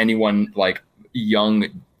don't see anyone like young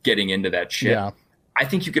getting into that shit. Yeah. I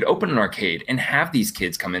think you could open an arcade and have these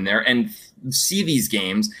kids come in there and see these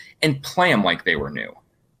games and play them like they were new.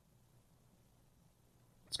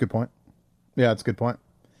 That's a good point. Yeah, that's a good point.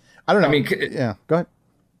 I don't know. I mean, yeah, go ahead.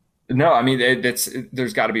 No, I mean,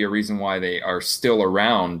 there's got to be a reason why they are still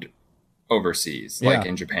around overseas, like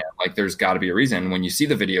in Japan. Like, there's got to be a reason. When you see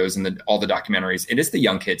the videos and all the documentaries, it is the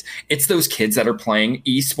young kids. It's those kids that are playing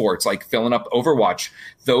esports, like filling up Overwatch.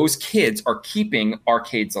 Those kids are keeping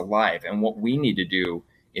arcades alive. And what we need to do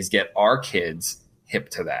is get our kids hip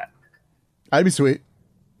to that. That'd be sweet.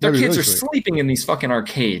 Their kids are sleeping in these fucking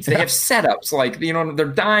arcades. They have setups, like, they're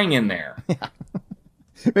dying in there. Yeah.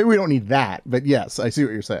 Maybe we don't need that, but yes, I see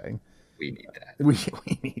what you're saying. We need that. We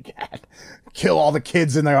need that. Kill all the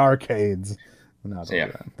kids in the arcades. No,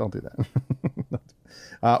 don't do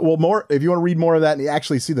that. Well, more if you want to read more of that and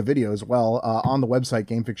actually see the video as well on the website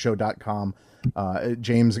gamefixshow.com.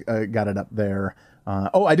 James got it up there.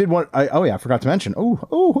 I forgot to mention.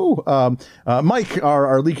 Mike,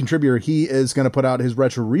 our lead contributor, he is going to put out his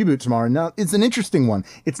retro reboot tomorrow. Now, it's an interesting one.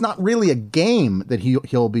 It's not really a game that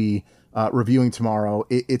he'll be reviewing tomorrow.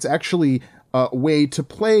 It's actually a way to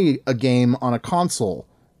play a game on a console.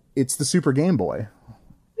 It's the Super Game Boy.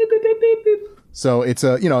 So it's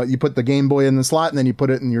you put the Game Boy in the slot and then you put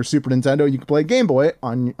it in your Super Nintendo. You can play Game Boy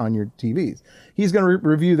on your TVs. He's going to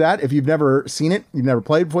review that. If you've never seen it, you've never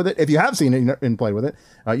played with it. If you have seen it and played with it,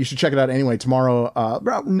 you should check it out anyway. Tomorrow,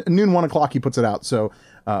 around noon, 1 o'clock, he puts it out. So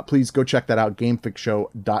please go check that out,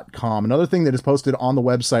 gamefixshow.com. Another thing that is posted on the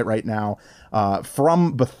website right now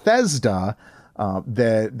from Bethesda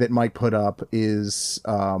that Mike put up is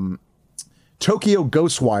Tokyo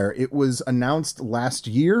Ghostwire. It was announced last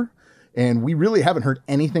year, and we really haven't heard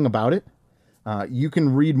anything about it. You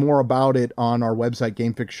can read more about it on our website,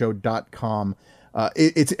 gamefixshow.com.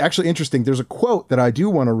 It's actually interesting. There's a quote that I do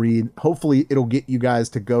want to read. Hopefully it'll get you guys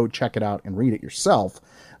to go check it out and read it yourself.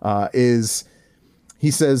 He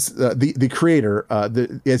says, the creator,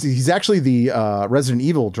 he's actually the Resident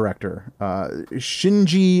Evil director,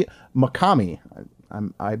 Shinji Mikami.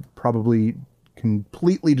 I probably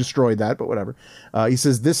completely destroyed that, but whatever. He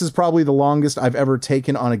says, this is probably the longest I've ever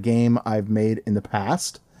taken on a game I've made in the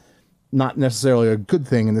past. Not necessarily a good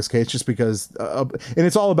thing in this case, just because, and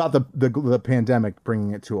it's all about the pandemic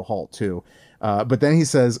bringing it to a halt too. But then he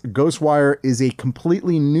says, Ghostwire is a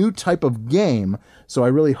completely new type of game, so I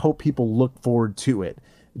really hope people look forward to it.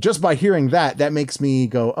 Just by hearing that makes me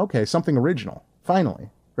go, okay, something original, finally,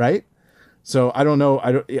 right? So I don't know.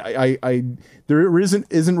 There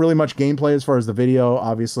isn't really much gameplay as far as the video.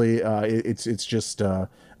 Obviously, it's just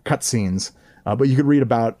cutscenes. But you could read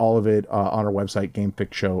about all of it on our website,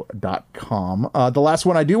 gamefixshow.com. The last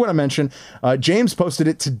one I do want to mention, James posted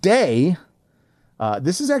it today.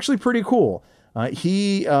 This is actually pretty cool.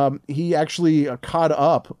 He actually caught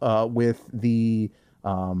up with the... I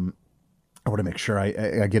want to make sure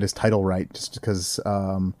I get his title right, just because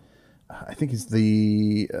I think he's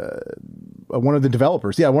the one of the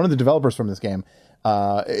developers. Yeah, one of the developers from this game.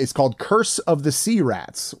 It's called Curse of the Sea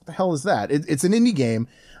Rats. What the hell is that? It's an indie game.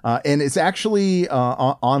 And it's actually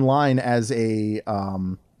online as a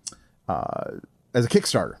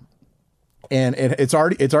Kickstarter, and it's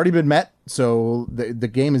already been met. So the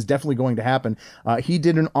game is definitely going to happen. He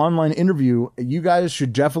did an online interview. You guys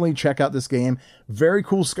should definitely check out this game. Very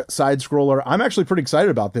cool side scroller. I'm actually pretty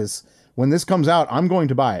excited about this. When this comes out, I'm going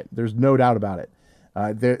to buy it. There's no doubt about it.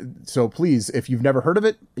 So please, if you've never heard of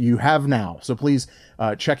it, you have now. So please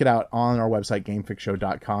check it out on our website,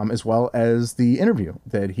 gamefixshow.com, as well as the interview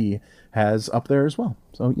that he has up there as well.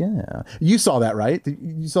 So yeah, you saw that, right?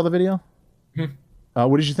 You saw the video? Mm-hmm.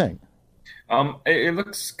 What did you think? It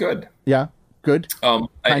looks good. Yeah, good.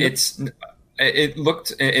 It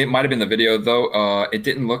looked. It might have been the video though. It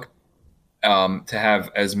didn't look to have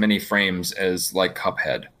as many frames as like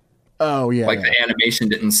Cuphead. Oh yeah. Like the animation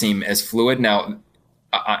didn't seem as fluid. Now,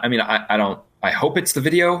 I mean, I hope it's the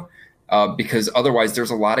video because otherwise there's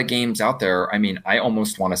a lot of games out there. I mean, I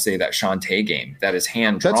almost want to say that Shantae game that is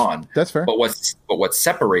hand drawn. That's fair. But what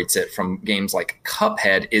separates it from games like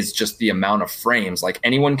Cuphead is just the amount of frames. Like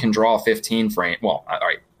anyone can draw 15 frames. Well, all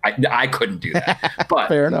right. I couldn't do that, but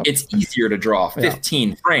it's easier to draw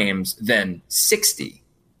 15 frames than 60.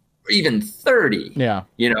 Or even 30,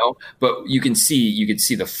 but you could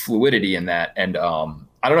see the fluidity in that. And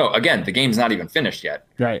I don't know, again, the game's not even finished yet.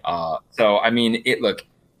 Right. So, I mean,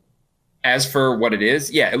 as for what it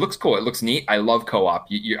is, it looks cool. It looks neat. I love co-op.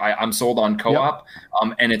 I'm sold on co-op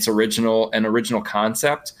and its an original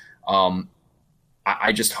concept.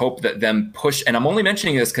 I just hope that them push, and I'm only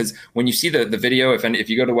mentioning this because when you see the video, if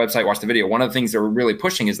you go to the website, watch the video, one of the things they're really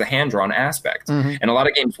pushing is the hand-drawn aspect. Mm-hmm. And a lot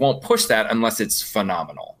of games won't push that unless it's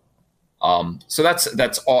phenomenal. So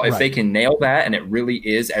that's all. If they can nail that and it really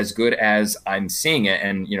is as good as I'm seeing it,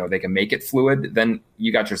 and they can make it fluid, then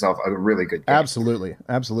you got yourself a really good game. Absolutely.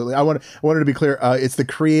 I wanted to be clear. It's the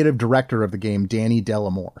creative director of the game, Danny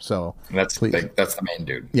Delamore. So that's the main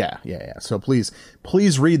dude. Yeah. So please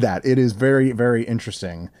read that. It is very, very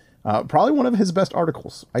interesting. Probably one of his best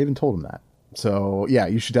articles. I even told him that. So yeah,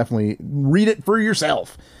 you should definitely read it for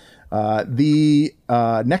yourself. The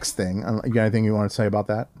next thing, you got anything you want to say about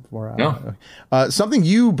that? No. Something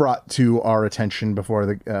you brought to our attention before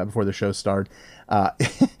the show started.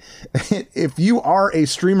 If you are a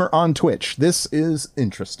streamer on Twitch, this is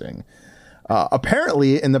interesting.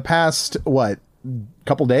 Apparently, in the past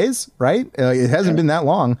couple days, right? It hasn't been that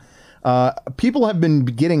long. People have been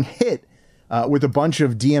getting hit with a bunch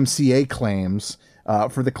of DMCA claims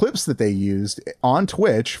for the clips that they used on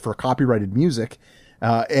Twitch for copyrighted music.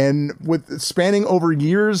 And with spanning over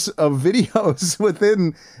years of videos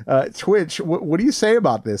within Twitch, what do you say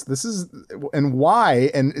about this? This is, and why?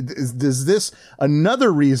 And is this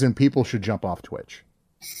another reason people should jump off Twitch?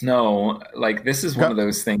 No, like this is one of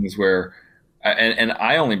those things where, and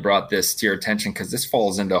I only brought this to your attention because this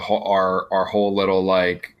falls into our whole little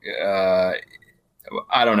I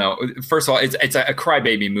don't know. First of all, it's a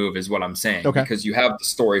crybaby move is what I'm saying, because you have the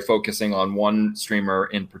story focusing on one streamer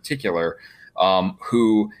in particular.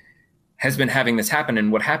 Who has been having this happen.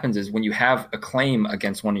 And what happens is when you have a claim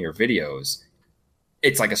against one of your videos,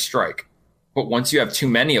 it's like a strike. But once you have too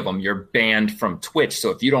many of them, you're banned from Twitch.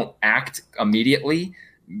 So if you don't act immediately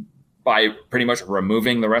by pretty much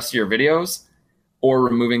removing the rest of your videos or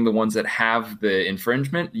removing the ones that have the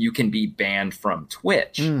infringement, you can be banned from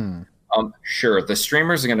Twitch. Sure, the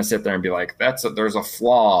streamers are going to sit there and be like, there's a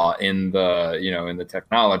flaw in the in the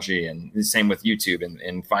technology, and the same with YouTube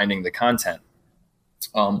in finding the content.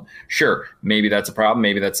 Sure, maybe that's a problem.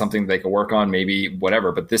 Maybe that's something they could work on. Maybe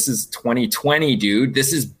whatever. But this is 2020, dude.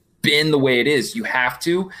 This has been the way it is. You have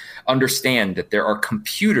to understand that there are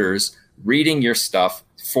computers reading your stuff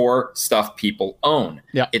for stuff people own.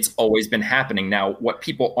 Yeah, it's always been happening. Now, what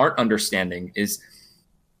people aren't understanding is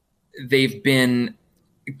they've been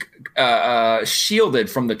shielded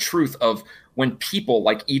from the truth of when people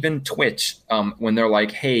like even Twitch, when they're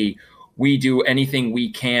like, hey, we do anything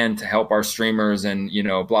we can to help our streamers and,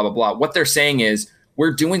 blah, blah, blah. What they're saying is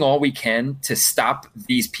we're doing all we can to stop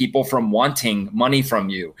these people from wanting money from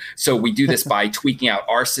you. So we do this by tweaking out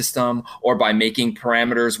our system or by making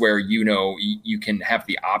parameters where, you can have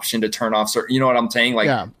the option to turn off certain, you know what I'm saying?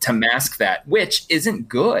 To mask that, which isn't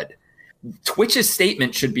good. Twitch's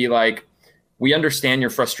statement should be like, we understand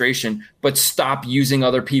your frustration, but stop using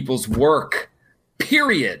other people's work,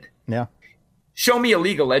 period. Yeah. Show me a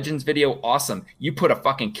League of Legends video. Awesome. You put a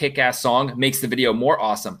fucking kick-ass song, makes the video more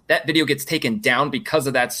awesome. That video gets taken down because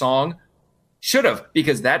of that song. Should have,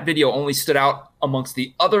 because that video only stood out amongst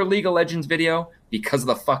the other League of Legends video because of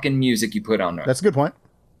the fucking music you put on there. That's a good point.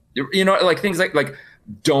 Like things like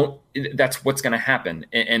don't, that's what's going to happen.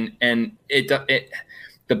 And it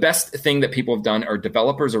the best thing that people have done are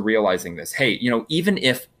developers are realizing this. Hey, even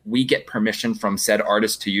if we get permission from said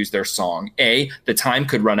artist to use their song, A, the time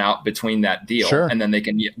could run out between that deal and then they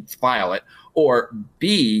can file it. Or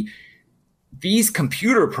B, these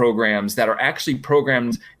computer programs that are actually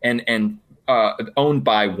programmed and owned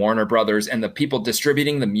by Warner Brothers and the people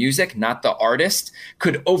distributing the music, not the artist,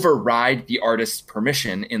 could override the artist's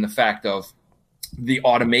permission in the fact of the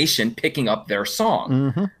automation picking up their song.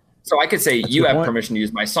 Mm-hmm. So I could say, you have permission to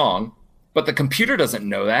use my song, but the computer doesn't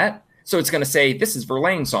know that. So it's going to say, this is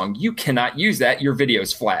Verlaine's song. You cannot use that. Your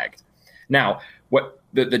video's flagged. Now, what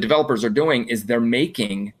the developers are doing is they're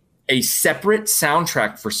making a separate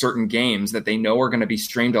soundtrack for certain games that they know are going to be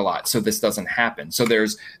streamed a lot. So this doesn't happen. So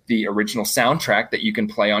there's the original soundtrack that you can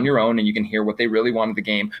play on your own and you can hear what they really wanted the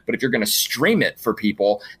game. But if you're going to stream it for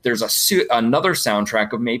people, there's another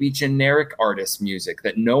soundtrack of maybe generic artist music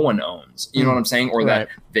that no one owns. You know what I'm saying? Or that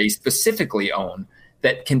they specifically own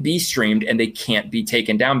that can be streamed and they can't be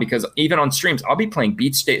taken down, because even on streams, I'll be playing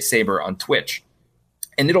Beat Saber on Twitch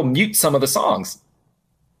and it'll mute some of the songs.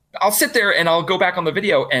 I'll sit there and I'll go back on the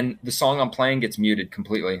video and the song I'm playing gets muted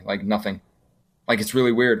completely, like nothing. Like it's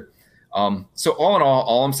really weird. So all in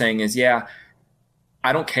all I'm saying is, yeah,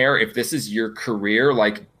 I don't care if this is your career.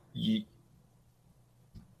 Like,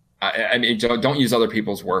 I mean, don't use other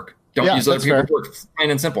people's work. Don't use other people's work.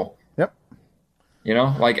 Plain and simple. Yep.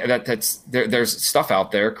 Like that's there's stuff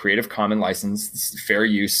out there, Creative Commons license, fair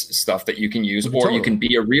use stuff that you can use, or you can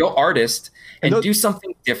be a real artist and do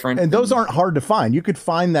something different. And those aren't hard to find. You could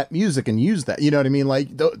find that music and use that. You know what I mean?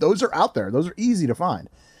 Like those are out there. Those are easy to find.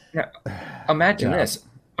 Yeah. Imagine this.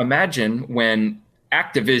 Imagine when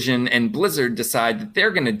Activision and Blizzard decide that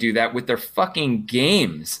they're going to do that with their fucking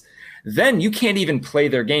games, then you can't even play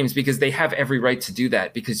their games because they have every right to do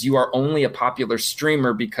that, because you are only a popular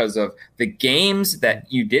streamer because of the games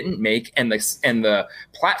that you didn't make and the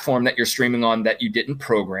platform that you're streaming on that you didn't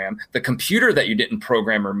program, the computer that you didn't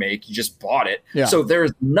program or make, you just bought it. Yeah. So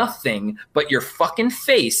there's nothing but your fucking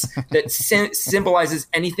face that symbolizes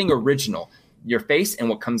anything original. Your face and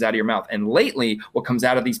what comes out of your mouth. And lately, what comes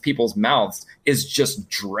out of these people's mouths is just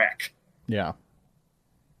dreck. Yeah.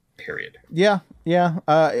 Period. Yeah.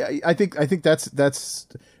 I think that's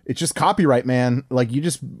it's just copyright, man. Like, you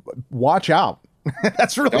just watch out.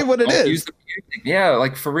 That's really what it is. Use the music. Yeah,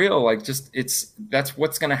 like for real. Like, that's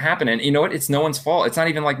what's going to happen. And you know what? It's no one's fault. It's not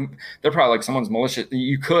even like they're probably like someone's malicious.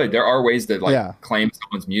 There are ways to claim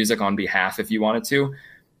someone's music on behalf if you wanted to,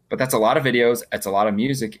 but that's a lot of videos. It's a lot of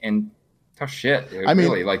music and tough shit. Dude. I mean,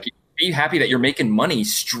 really, like, be happy that you're making money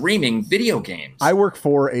streaming video games. I work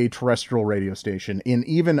for a terrestrial radio station, and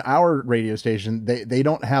even our radio station, they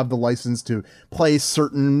don't have the license to play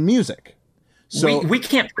certain music. So we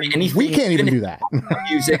can't play anything. We can't even do that.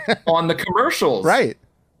 Music on the commercials. Right.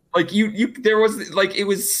 Like there was like, it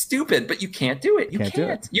was stupid, but you can't do it. You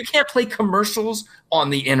can't. You can't play commercials on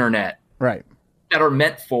the internet. Right. That are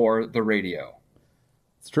meant for the radio.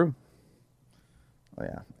 It's true.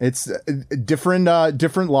 Yeah, it's different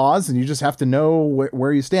laws, and you just have to know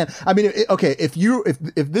where you stand. I mean, if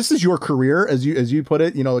this is your career, as you put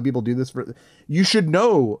it, people do this for, you should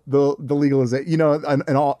know the legalization,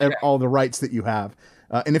 and all the rights that you have.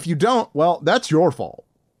 And if you don't, well, that's your fault.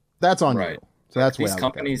 That's on you. So that's these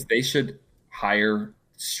companies. They should hire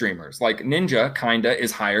streamers. Like Ninja, kinda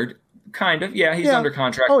is hired. Kind of, yeah, he's under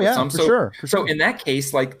contract. Oh yeah, for sure. So in that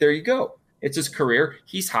case, like, there you go. It's his career.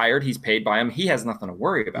 He's hired. He's paid by him. He has nothing to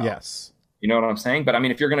worry about. Yes. You know what I'm saying? But I mean,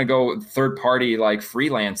 if you're going to go third party, like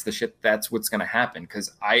freelance the shit, that's what's going to happen.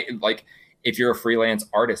 Because if you're a freelance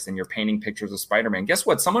artist and you're painting pictures of Spider-Man, guess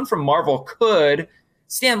what? Someone from Marvel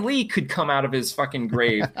Stan Lee could come out of his fucking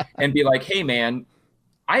grave and be like, hey man,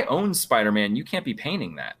 I own Spider-Man. You can't be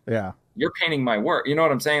painting that. Yeah. You're painting my work. You know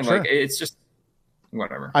what I'm saying? Sure. Like, it's just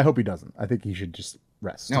whatever. I hope he doesn't. I think he should just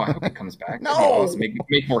rest. No, I hope he comes back. No,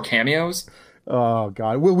 make more cameos. Oh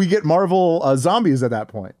God, will we get Marvel zombies at that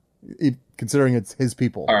point? Considering it's his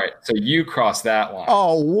people. All right, so you cross that line.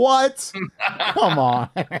 Oh, what? Come on.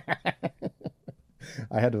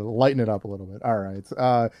 I had to lighten it up a little bit. All right.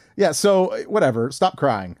 Yeah. So whatever. Stop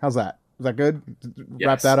crying. How's that? Is that good? Yes,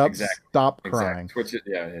 wrap that up. Exactly. Stop crying.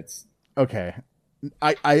 It's okay.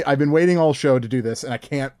 I've been waiting all show to do this, and I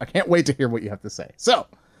can't wait to hear what you have to say. So,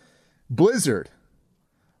 Blizzard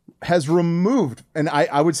has removed, and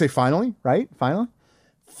I would say finally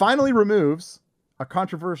removes a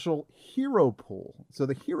controversial hero pool. So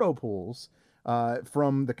the hero pools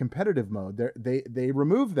from the competitive mode, they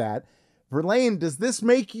removed that. Verlaine, does this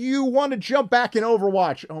make you want to jump back in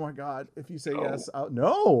Overwatch? Oh my God! If you say yes,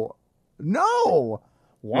 no.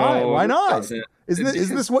 Why? No, why not?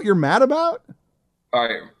 Isn't this what you're mad about? All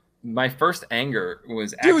right, my first anger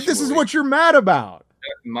was dude. This is what you're mad about.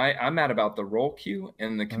 I'm mad about the role queue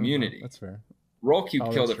and the community. That's fair. Role queue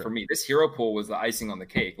killed it for me. This hero pool was the icing on the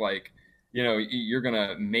cake. Like, you're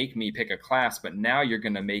gonna make me pick a class, but now you're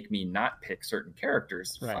gonna make me not pick certain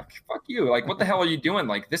characters. Right. Fuck you. Like, what the hell are you doing?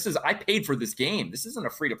 Like, I paid for this game. This isn't a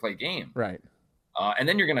free to play game. Right. And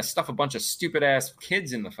then you're gonna stuff a bunch of stupid ass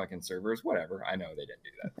kids in the fucking servers. Whatever. I know they didn't do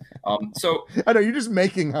that. So I know you're just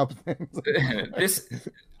making up things.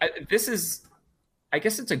 This is. I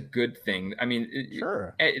guess it's a good thing. I mean,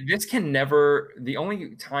 sure. This can never. The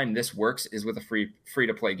only time this works is with a free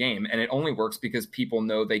to play game, and it only works because people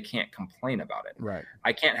know they can't complain about it. Right.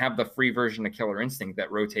 I can't have the free version of Killer Instinct that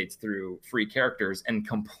rotates through free characters and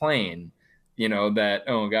complain, that,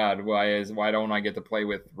 oh God, why don't I get to play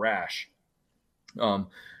with Rash?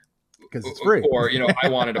 Because it's free. Or I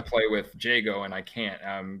wanted to play with Jago and I can't.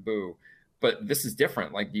 Boo. But this is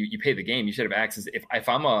different. Like, you pay the game, you should have access. If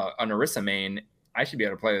I'm an Orisa main, I should be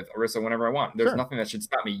able to play with Orisa whenever I want. There's nothing that should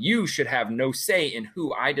stop me. You should have no say in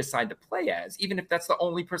who I decide to play as, even if that's the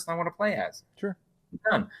only person I want to play as. Sure.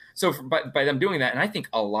 Done. So by them doing that, and I think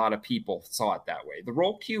a lot of people saw it that way. The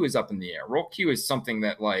role queue is up in the air. Role queue is something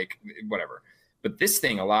that, like, whatever. But this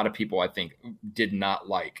thing, a lot of people, I think, did not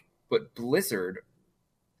like. But Blizzard,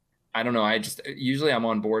 I don't know. Usually I'm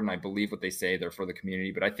on board and I believe what they say. They're for the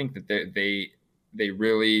community. But I think that they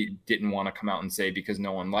really didn't want to come out and say, because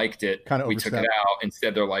no one liked it, we took it out.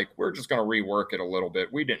 Instead, they're like, we're just going to rework it a little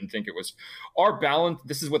bit. We didn't think it was our balance.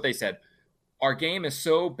 This is what they said. Our game is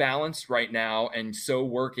so balanced right now and so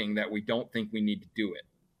working that we don't think we need to do it.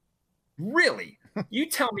 Really? You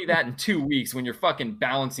tell me that in 2 weeks when you're fucking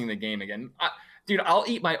balancing the game again. Dude, I'll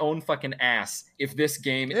eat my own fucking ass if this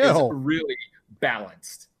game is really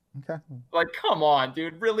balanced. Okay. Like, come on,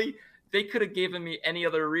 dude. Really? They could have given me any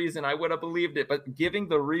other reason. I would have believed it. But giving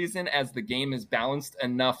the reason as the game is balanced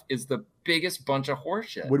enough is the biggest bunch of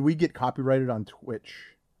horseshit. Would we get copyrighted on Twitch?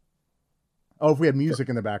 Oh, if we had music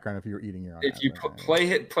in the background, if you were eating your own. If you play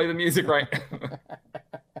the music right.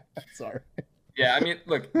 Sorry. Yeah, I mean,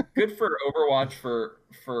 look, good for Overwatch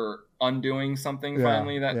for undoing something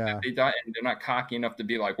finally that they died, and they're not cocky enough to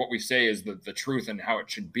be like, what we say is the truth and how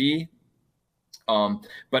it should be.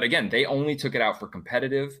 But again, they only took it out for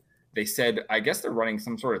competitive. They said, I guess they're running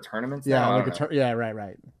some sort of tournaments. Yeah, now. like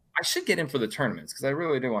right. I should get in for the tournaments because I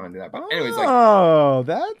really do want to do that. But anyways,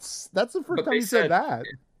 that's the first time you said that.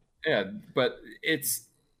 Yeah, but it's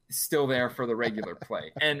still there for the regular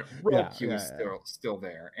play, and Rogue Q is still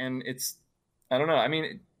there, and it's, I don't know. I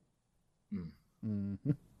mean,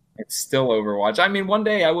 it's still Overwatch. I mean, one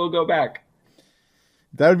day I will go back.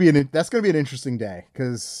 That's going to be an interesting day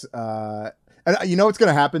because, and you know what's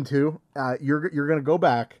going to happen too. You're going to go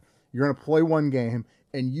back. You're going to play one game,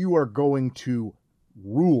 and you are going to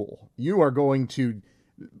rule. You are going to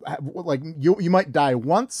you might die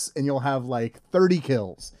once, and you'll have like 30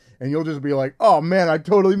 kills. And you'll just be like, oh, man, I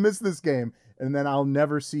totally missed this game. And then I'll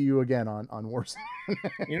never see you again on Warzone.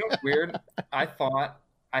 You know what's weird? I thought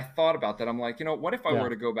about that. I'm like, you know, what if I were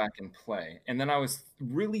to go back and play? And then I was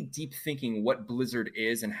really deep thinking what Blizzard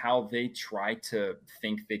is and how they try to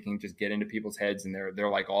think they can just get into people's heads. And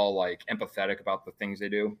they're like all like empathetic about the things they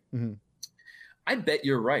do. Mm-hmm. I bet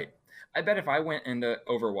you're right. I bet if I went into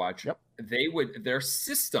Overwatch, their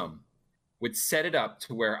system would set it up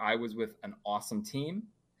to where I was with an awesome team.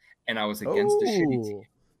 And I was against a shitty team.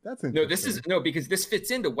 That's interesting. Because this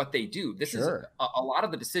fits into what they do. This is a lot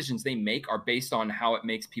of the decisions they make are based on how it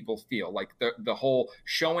makes people feel. Like the whole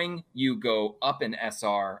showing you go up in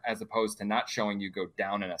SR as opposed to not showing you go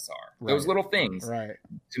down in SR. Right. Those little things to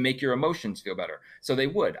make your emotions feel better. So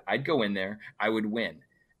I'd go in there, I would win.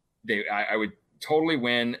 I would totally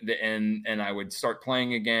win, and I would start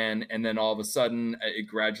playing again, and then all of a sudden it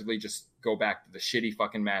gradually just go back to the shitty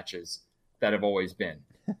fucking matches that have always been.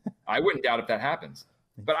 I wouldn't doubt if that happens,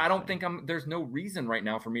 but I don't think there's no reason right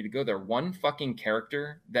now for me to go there. One fucking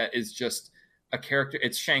character that is just a character.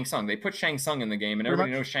 It's Shang Tsung. They put Shang Tsung in the game, and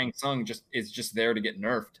everybody knows Shang Tsung is just there to get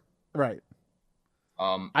nerfed. Right.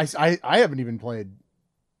 I haven't even played.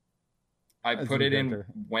 I put it in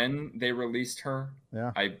when they released her.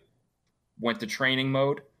 Yeah. I went to training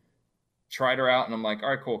mode, tried her out, and I'm like,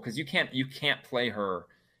 all right, cool. Because you can't play her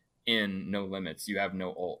in No Limits. You have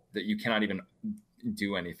no ult. That you cannot even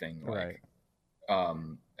do anything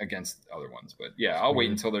against other ones. But yeah, I'll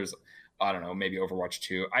wait until there's, I don't know, maybe Overwatch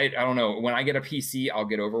 2. I don't know. When I get a PC, I'll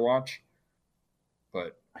get Overwatch.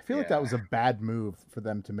 But I feel like that was a bad move for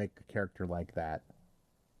them to make a character like that.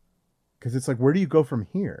 Because it's like, where do you go from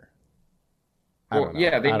here? Well,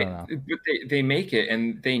 yeah, they make it,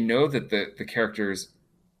 and they know that the character is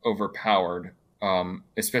overpowered.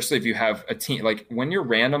 Especially if you have a team, like when you're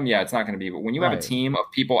random, it's not going to be, but when you have a team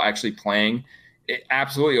of people actually playing, it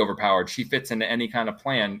absolutely overpowered. She fits into any kind of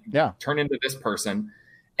plan. Yeah. Turn into this person.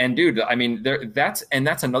 And dude, I mean, that's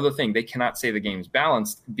another thing. They cannot say the game's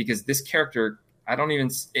balanced because this character,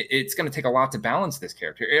 it's going to take a lot to balance this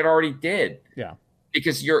character. It already did. Yeah.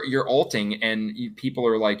 Because you're ulting and people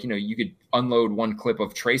are like, you could unload one clip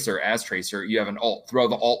of Tracer as Tracer. You have an ult, throw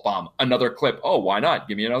the ult bomb, another clip. Oh, why not?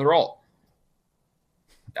 Give me another ult.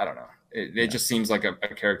 I don't know. It just seems like a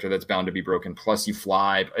character that's bound to be broken. Plus, you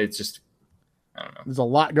fly. It's just, I don't know. There's a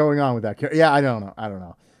lot going on with that character. Yeah, I don't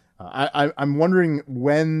know. I'm wondering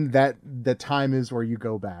when the time is where you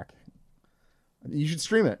go back. You should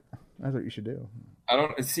stream it. That's what you should do. I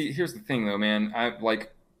don't see. Here's the thing, though, man.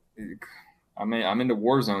 I'm into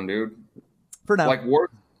Warzone, dude. For now,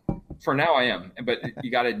 for now, I am. But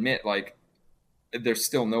you got to admit, like, there's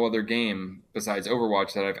still no other game besides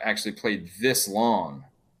Overwatch that I've actually played this long.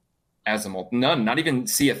 As none, not even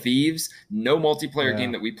Sea of Thieves, no multiplayer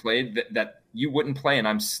game that we played that you wouldn't play, and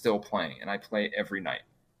I'm still playing, and I play every night.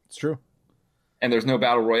 It's true. And there's no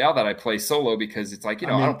battle royale that I play solo because it's like, I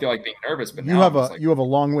don't feel like being nervous. But you have a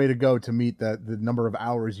long way to go to meet the number of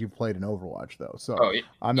hours you've played in Overwatch, though. So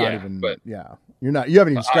I'm not even. But you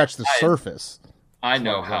haven't even scratched the surface. I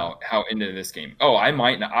know how into this game. Oh, I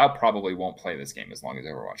probably won't play this game as long as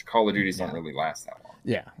Overwatch. Call of Duties don't really last that long.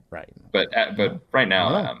 Yeah, right. But right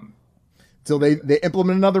now. Till they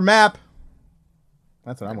implement another map.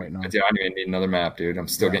 That's what I'm waiting on. Dude, I need another map, dude. I'm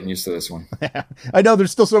still getting used to this one. I know there's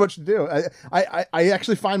still so much to do. I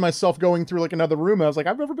actually find myself going through like another room. And I was like,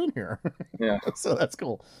 I've never been here. Yeah. So that's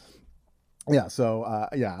cool. Yeah, so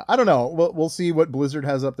I don't know. We'll see what Blizzard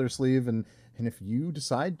has up their sleeve, and if you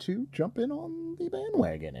decide to jump in on the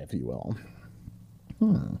bandwagon, if you will.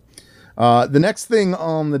 The next thing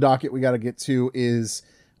on the docket we got to get to is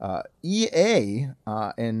EA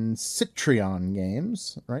and Citrion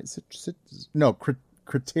Games, right?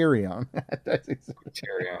 Criterion.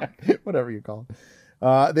 Criterion. Whatever you call it.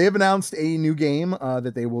 They have announced a new game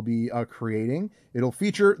that they will be creating. It'll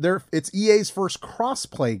feature it's EA's first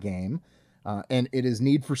cross-play game, and it is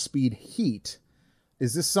Need for Speed Heat.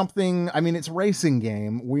 Is this something? I mean, it's a racing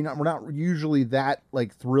game. We're not usually that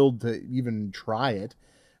like thrilled to even try it.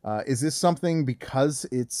 Is this something because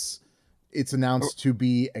it's announced to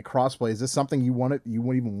be a crossplay? Is this something you wouldn't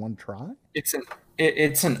even want to try? It's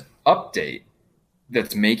an update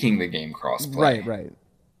that's making the game crossplay. Right.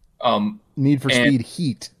 Need for Speed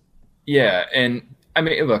Heat. Yeah, and I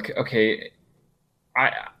mean, look, okay,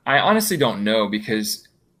 I honestly don't know because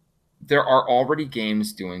there are already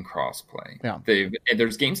games doing crossplay. Yeah.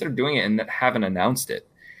 There's games that are doing it and that haven't announced it.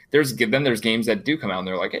 There's games that do come out and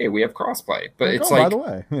they're like, hey, we have crossplay. But it's like, by the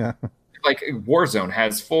way, yeah, like Warzone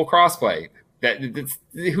has full crossplay.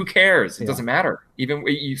 Who cares? It doesn't matter. Even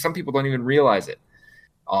some people don't even realize it.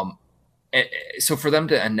 So for them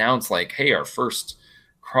to announce like, hey, our first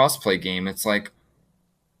crossplay game, it's like,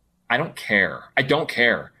 I don't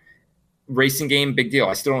care. Racing game, big deal.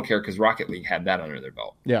 I still don't care because Rocket League had that under their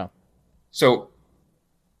belt. Yeah. So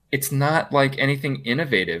it's not like anything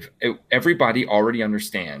innovative. Everybody already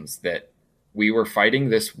understands that we were fighting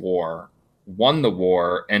this war, won the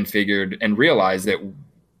war, and realized that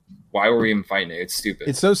why were we even fighting it? It's stupid.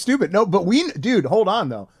 It's so stupid. No, but dude, hold on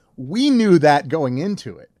though. We knew that going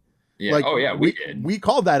into it. Yeah. Like, we did. We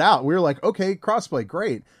called that out. We were like, okay, crossplay,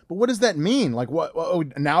 great. But what does that mean? Like, what? Oh,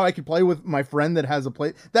 now I can play with my friend that has a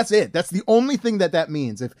play. That's it. That's the only thing that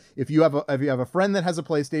means. If you have a friend that has a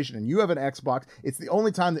PlayStation and you have an Xbox, it's the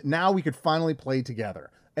only time that now we could finally play together.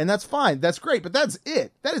 And that's fine. That's great. But that's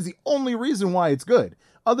it. That is the only reason why it's good.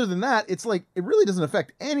 Other than that, it's like it really doesn't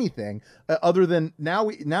affect anything other than now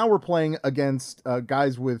we're playing against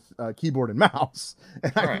guys with keyboard and mouse,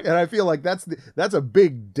 and I feel like that's a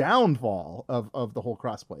big downfall of the whole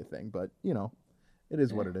crossplay thing. But you know, it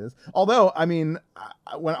is what it is. Although I mean,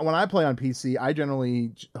 when I play on PC, I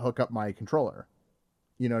generally hook up my controller.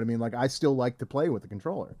 You know what I mean? Like I still like to play with the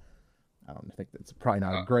controller. I don't think that's probably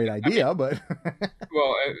not a great idea, but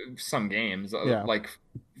well, some games like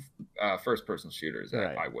first-person shooters,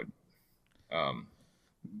 right. I would.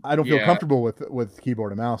 I don't feel comfortable with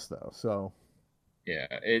keyboard and mouse though. So yeah,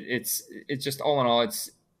 it's just all in all,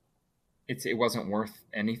 it wasn't worth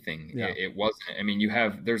anything. Yeah. It wasn't. I mean,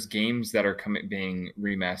 there's games that are being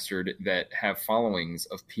remastered that have followings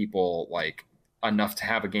of people like enough to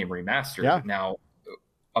have a game remastered. Yeah. Now,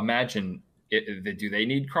 imagine. Do they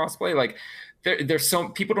need crossplay? Like, there's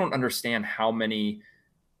some people don't understand how many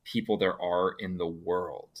people there are in the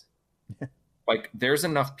world. Like, there's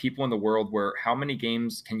enough people in the world where how many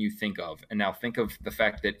games can you think of? And now think of the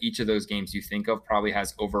fact that each of those games you think of probably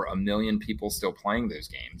has over 1 million people still playing those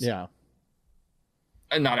games. Yeah.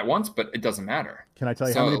 And not at once, but it doesn't matter. Can I tell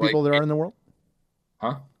you how many people there are in the world?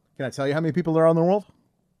 Huh? Can I tell you how many people there are in the world?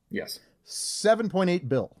 Yes. 7.8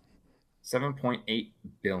 billion. 7.8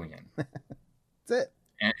 billion. That's it.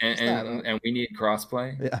 And we need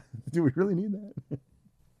crossplay. Yeah. Do we really need that?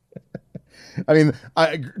 I mean,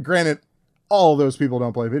 granted, all those people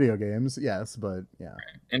don't play video games. Yes, but yeah.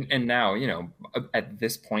 And now, you know, at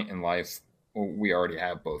this point in life, we already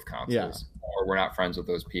have both consoles, or we're not friends with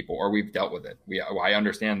those people, or we've dealt with it. I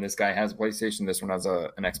understand this guy has a PlayStation, this one has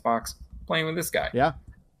an Xbox. Playing with this guy. Yeah.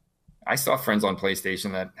 I still have friends on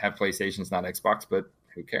PlayStation that have PlayStations, not Xbox, but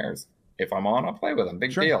who cares? If I'm on, I'll play with them.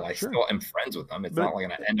 Big deal. I still am friends with them. It's not like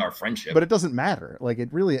going to end our friendship. But it doesn't matter. Like it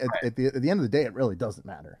really, at the end of the day, it really doesn't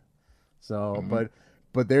matter. So,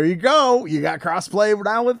 but there you go. You got crossplay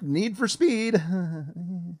now with Need for Speed.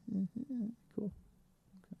 Cool.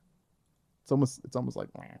 It's almost like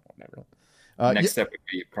whatever. Next step would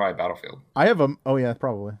be probably Battlefield. I have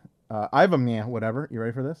probably. I have whatever. You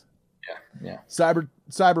ready for this? Yeah.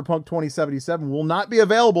 Cyberpunk 2077 will not be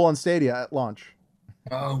available on Stadia at launch.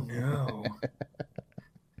 Oh no.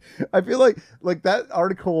 I feel like that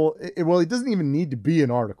article, it doesn't even need to be an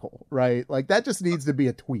article, right? Like that just needs to be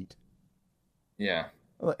a tweet. Yeah.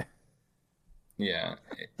 Yeah,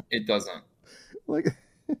 it doesn't. Like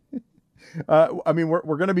I mean, we're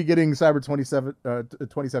going to be getting Cyber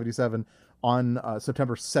 2077 on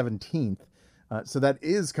September 17th. So that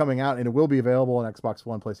is coming out, and it will be available on Xbox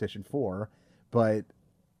One, PlayStation 4. But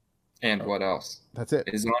what else? That's it.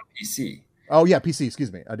 Is it on PC? Oh yeah, PC.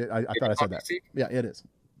 Excuse me. I thought I said that. PC? Yeah, it is.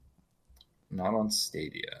 Not on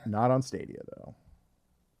Stadia. Not on Stadia, though.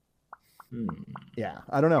 Yeah,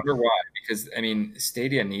 I don't know. I wonder why? Because I mean,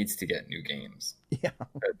 Stadia needs to get new games. Yeah,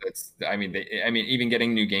 even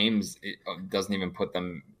getting new games, it doesn't even put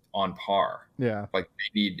them on par. Yeah, like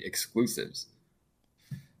they need exclusives.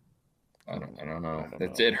 I don't know.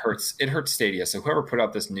 It hurts. It hurts Stadia. So whoever put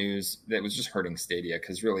out this news, that was just hurting Stadia,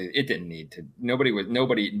 because really it didn't need to.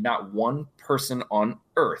 Nobody, not one person on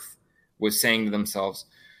Earth was saying to themselves,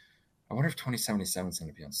 "I wonder if 2077 is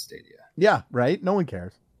going to be on Stadia." Yeah, right. No one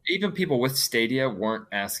cares. Even people with Stadia weren't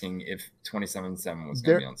asking if 2077 was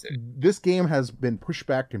going to be on Stadia. This game has been pushed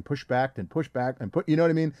back and pushed back and pushed back and you know what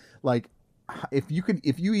I mean? Like, if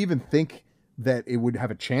you even think that it would have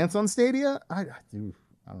a chance on Stadia, I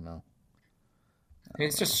don't know.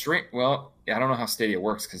 It's just straight. Well, I don't know how Stadia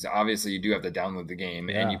works, because obviously you do have to download the game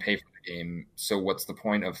and you pay for the game. So what's the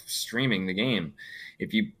point of streaming the game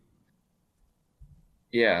if you?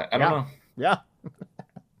 Yeah, I don't know. Yeah.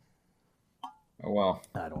 Oh, well,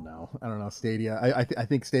 I don't know. Stadia. I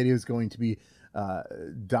think Stadia is going to be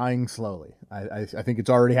dying slowly. I think it's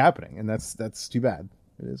already happening, and that's too bad.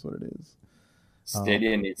 It is what it is.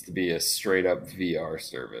 Stadia needs to be a straight up VR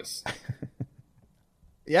service.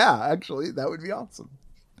 Yeah, actually, that would be awesome.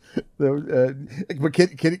 But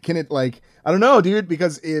can it, like, I don't know, dude,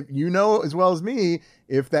 because if you know as well as me,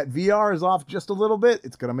 if that VR is off just a little bit,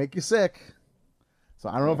 it's gonna make you sick. So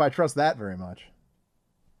I don't know if I trust that very much.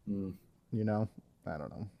 You know, I don't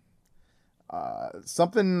know.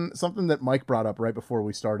 Something that Mike brought up right before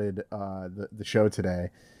we started the show today.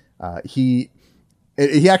 He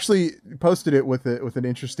actually posted it with an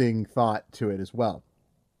interesting thought to it as well.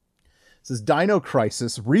 It says Dino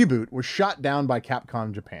Crisis reboot was shot down by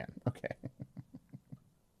Capcom Japan. Okay.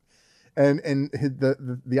 and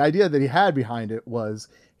the idea that he had behind it was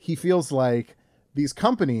he feels like these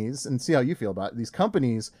companies, and see how you feel about it, these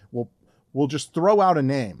companies will just throw out a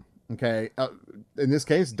name. Okay, in this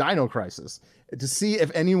case, Dino Crisis, to see if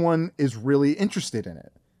anyone is really interested in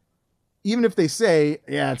it. Even if they say,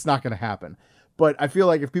 yeah, it's not going to happen. But I feel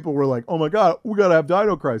like if people were like, oh my God, we got to have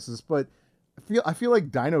Dino Crisis. But I feel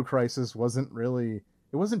like Dino Crisis wasn't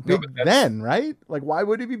big then, right? Like, why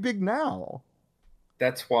would it be big now?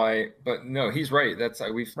 That's why, but no, he's right.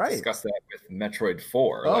 We've discussed that with Metroid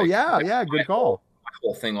 4. Oh, like, good call.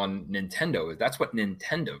 Whole thing on Nintendo, that's what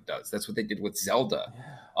Nintendo does. That's what they did with Zelda.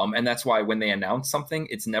 And that's why when they announce something,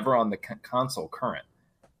 it's never on the console current.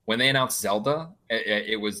 When they announced Zelda,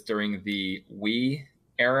 it was during the Wii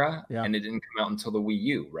era, and it didn't come out until the Wii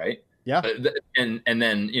U, right? Yeah. And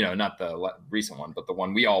then, you know, not the recent one, but the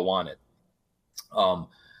one we all wanted.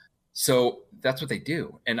 So that's what they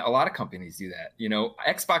do. And a lot of companies do that. You know,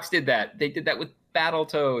 Xbox did that. They did that with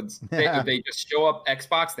Battletoads. They just show up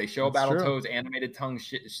Xbox, they show Battletoads, animated tongue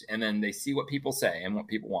shit, and then they see what people say and what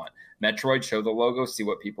people want. Metroid, show the logo, see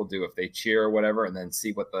what people do, if they cheer or whatever, and then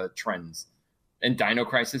see what the trends. And Dino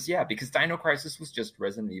Crisis, because Dino Crisis was just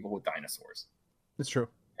Resident Evil with dinosaurs. It's true.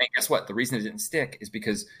 And guess what? The reason it didn't stick is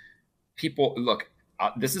because people, look,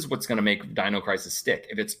 this is what's going to make Dino Crisis stick.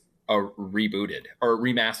 If it's rebooted or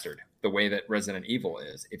remastered the way that Resident Evil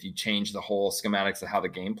is, if you change the whole schematics of how the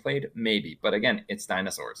game played, maybe. But again, it's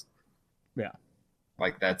dinosaurs. Yeah.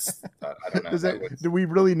 Like, that's, I don't know. Do we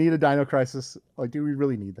really need a Dino Crisis? Like, do we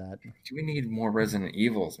really need that? Do we need more Resident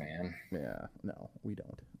Evils, man? Yeah, no, we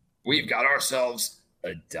don't. We've got ourselves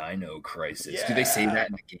a Dino Crisis. Yeah. Do they say that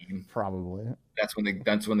in the game? Probably. That's when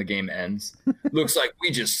the game ends. Looks like we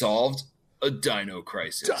just solved a Dino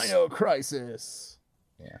Crisis. Dino Crisis.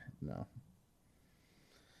 Yeah, no.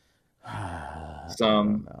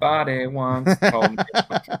 Somebody once told me.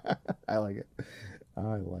 I like it.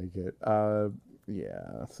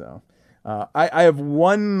 Yeah. So, I have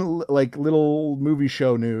one like little movie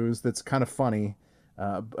show news that's kind of funny.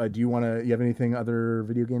 Do you have anything other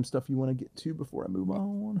video game stuff you want to get to before I move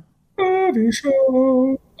on? Movie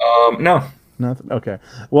show. No. Nothing. Okay.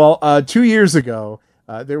 Well, 2 years ago,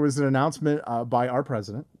 there was an announcement by our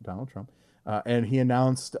president, Donald Trump. And he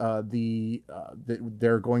announced that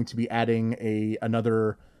they're going to be adding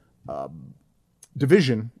another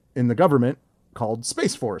division in the government called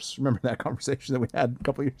Space Force. Remember that conversation that we had a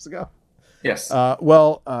couple of years ago? Yes.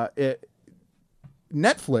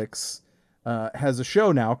 Netflix has a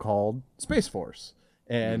show now called Space Force,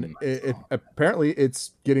 and apparently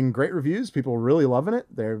it's getting great reviews. People are really loving it.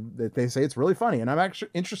 They say it's really funny, and I'm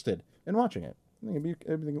actually interested in watching it. I think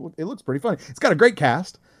it looks pretty funny. It's got a great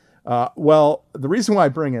cast. The reason why I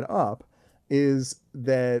bring it up is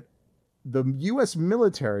that the U.S.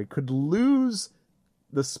 military could lose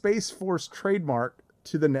the Space Force trademark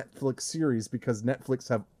to the Netflix series because Netflix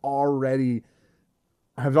have already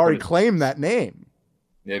claimed that name.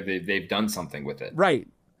 They've done something with it. Right.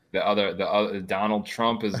 The other Donald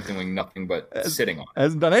Trump is doing nothing but sitting on it.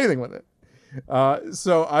 Hasn't done anything with it.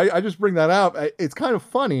 So I just bring that up. It's kind of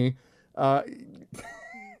funny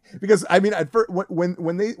because I mean, at first,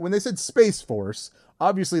 when they said Space Force,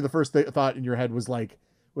 obviously the first thought in your head was like,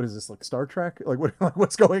 what is this, like Star Trek? Like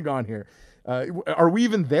what's going on here? Are we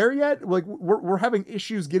even there yet? Like we're having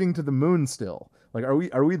issues getting to the moon still. Like are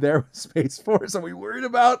we there with Space Force? Are we worried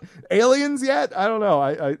about aliens yet? I don't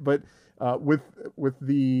know. But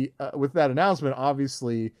with that announcement,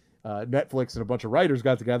 obviously Netflix and a bunch of writers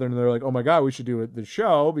got together and they're like, oh my God, we should do the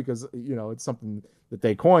show because it's something that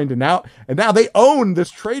they coined, and now they own this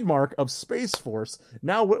trademark of Space Force.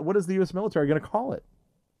 Now what is the U.S. military going to call it?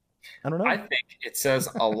 I don't know. I think it says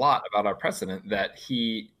a lot about our president that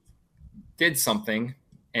he did something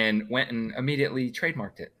and went and immediately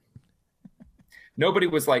trademarked it. Nobody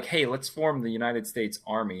was like, hey, let's form the United States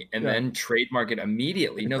Army and then trademark it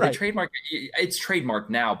immediately. No, they trademark it's trademarked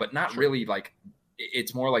now, but not really like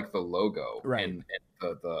it's more like the logo and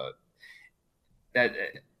the that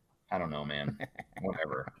I don't know, man.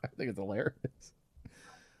 Whatever. I think it's hilarious.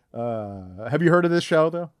 Have you heard of this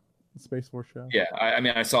show though? The Space Force show? Yeah, I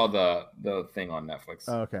mean, I saw the thing on Netflix.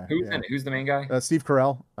 Oh, okay. Who's in it? Who's the main guy? Steve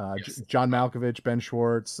Carell, Yes. John Malkovich, Ben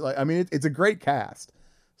Schwartz. I mean, it's a great cast.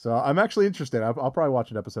 So I'm actually interested. I'll probably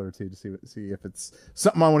watch an episode or two to see if it's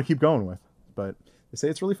something I want to keep going with. But they say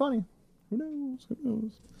it's really funny. Who knows? Who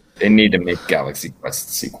knows? They need to make Galaxy Quest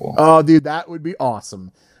sequel. Oh, dude, that would be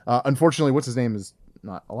awesome. Unfortunately, what's his name is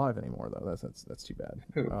not alive anymore, though. That's too bad.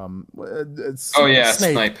 Who? It's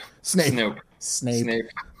Snape. Snape.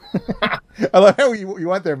 I love how you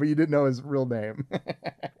went there, but you didn't know his real name.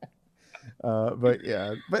 But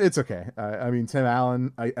it's okay. I mean, Tim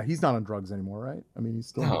Allen, he's not on drugs anymore, right? I mean, he's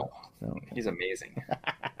still no. He's amazing.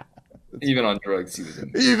 Even on drugs, he was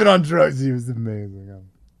amazing. Even on drugs, he was amazing.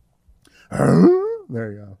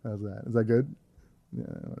 There you go. How's that? Is that good? Yeah,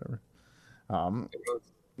 whatever.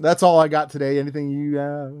 That's all I got today. Anything you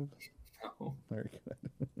have? No. Very good.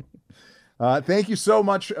 Thank you so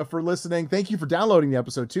much for listening. Thank you for downloading the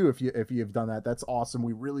episode too. If you have done that, that's awesome.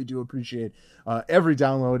 We really do appreciate every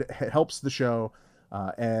download. It helps the show.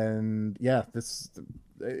 And yeah,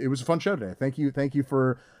 it was a fun show today. Thank you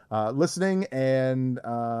for listening, and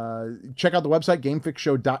check out the website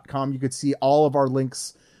gamefixshow.com. You could see all of our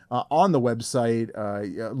links on the website.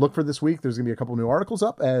 Look for this week. There's going to be a couple new articles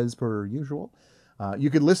up as per usual.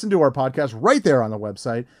 You can listen to our podcast right there on the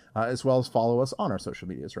website, as well as follow us on our social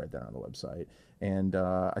medias right there on the website. And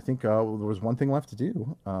I think there was one thing left to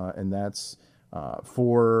do, and that's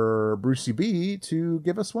for Brucey B to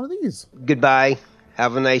give us one of these. Goodbye.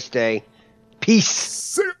 Have a nice day.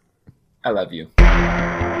 Peace. I love you.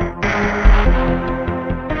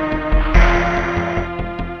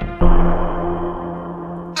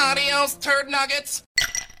 Adios, turd nuggets.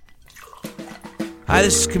 Hi,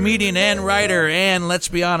 this is comedian and writer, and let's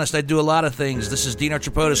be honest, I do a lot of things. This is Dino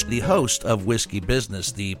Tripodis, the host of Whiskey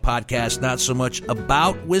Business, the podcast not so much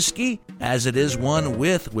about whiskey as it is one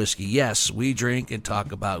with whiskey. Yes, we drink and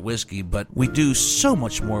talk about whiskey, but we do so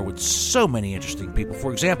much more with so many interesting people.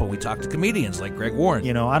 For example, we talk to comedians like Greg Warren.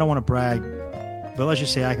 You know, I don't want to brag, but let's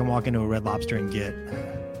just say I can walk into a Red Lobster and get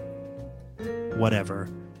whatever.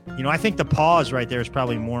 You know, I think the pause right there is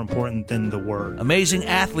probably more important than the word. Amazing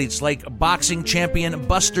athletes like boxing champion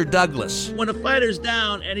Buster Douglas. When a fighter's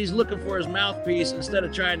down and he's looking for his mouthpiece instead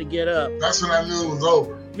of trying to get up. That's when I knew it was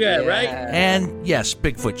over. Yeah, right? And yes,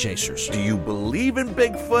 Bigfoot chasers. Do you believe in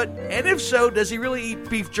Bigfoot? And if so, does he really eat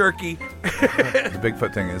beef jerky? The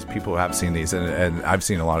Bigfoot thing is people have seen these, and I've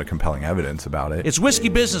seen a lot of compelling evidence about it. It's Whiskey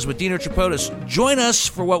Business with Dino Tripodis. Join us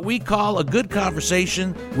for what we call a good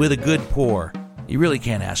conversation with a good pour. You really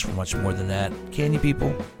can't ask for much more than that, can you,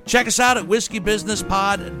 people? Check us out at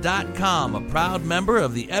whiskeybusinesspod.com, a proud member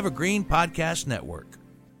of the Evergreen Podcast Network.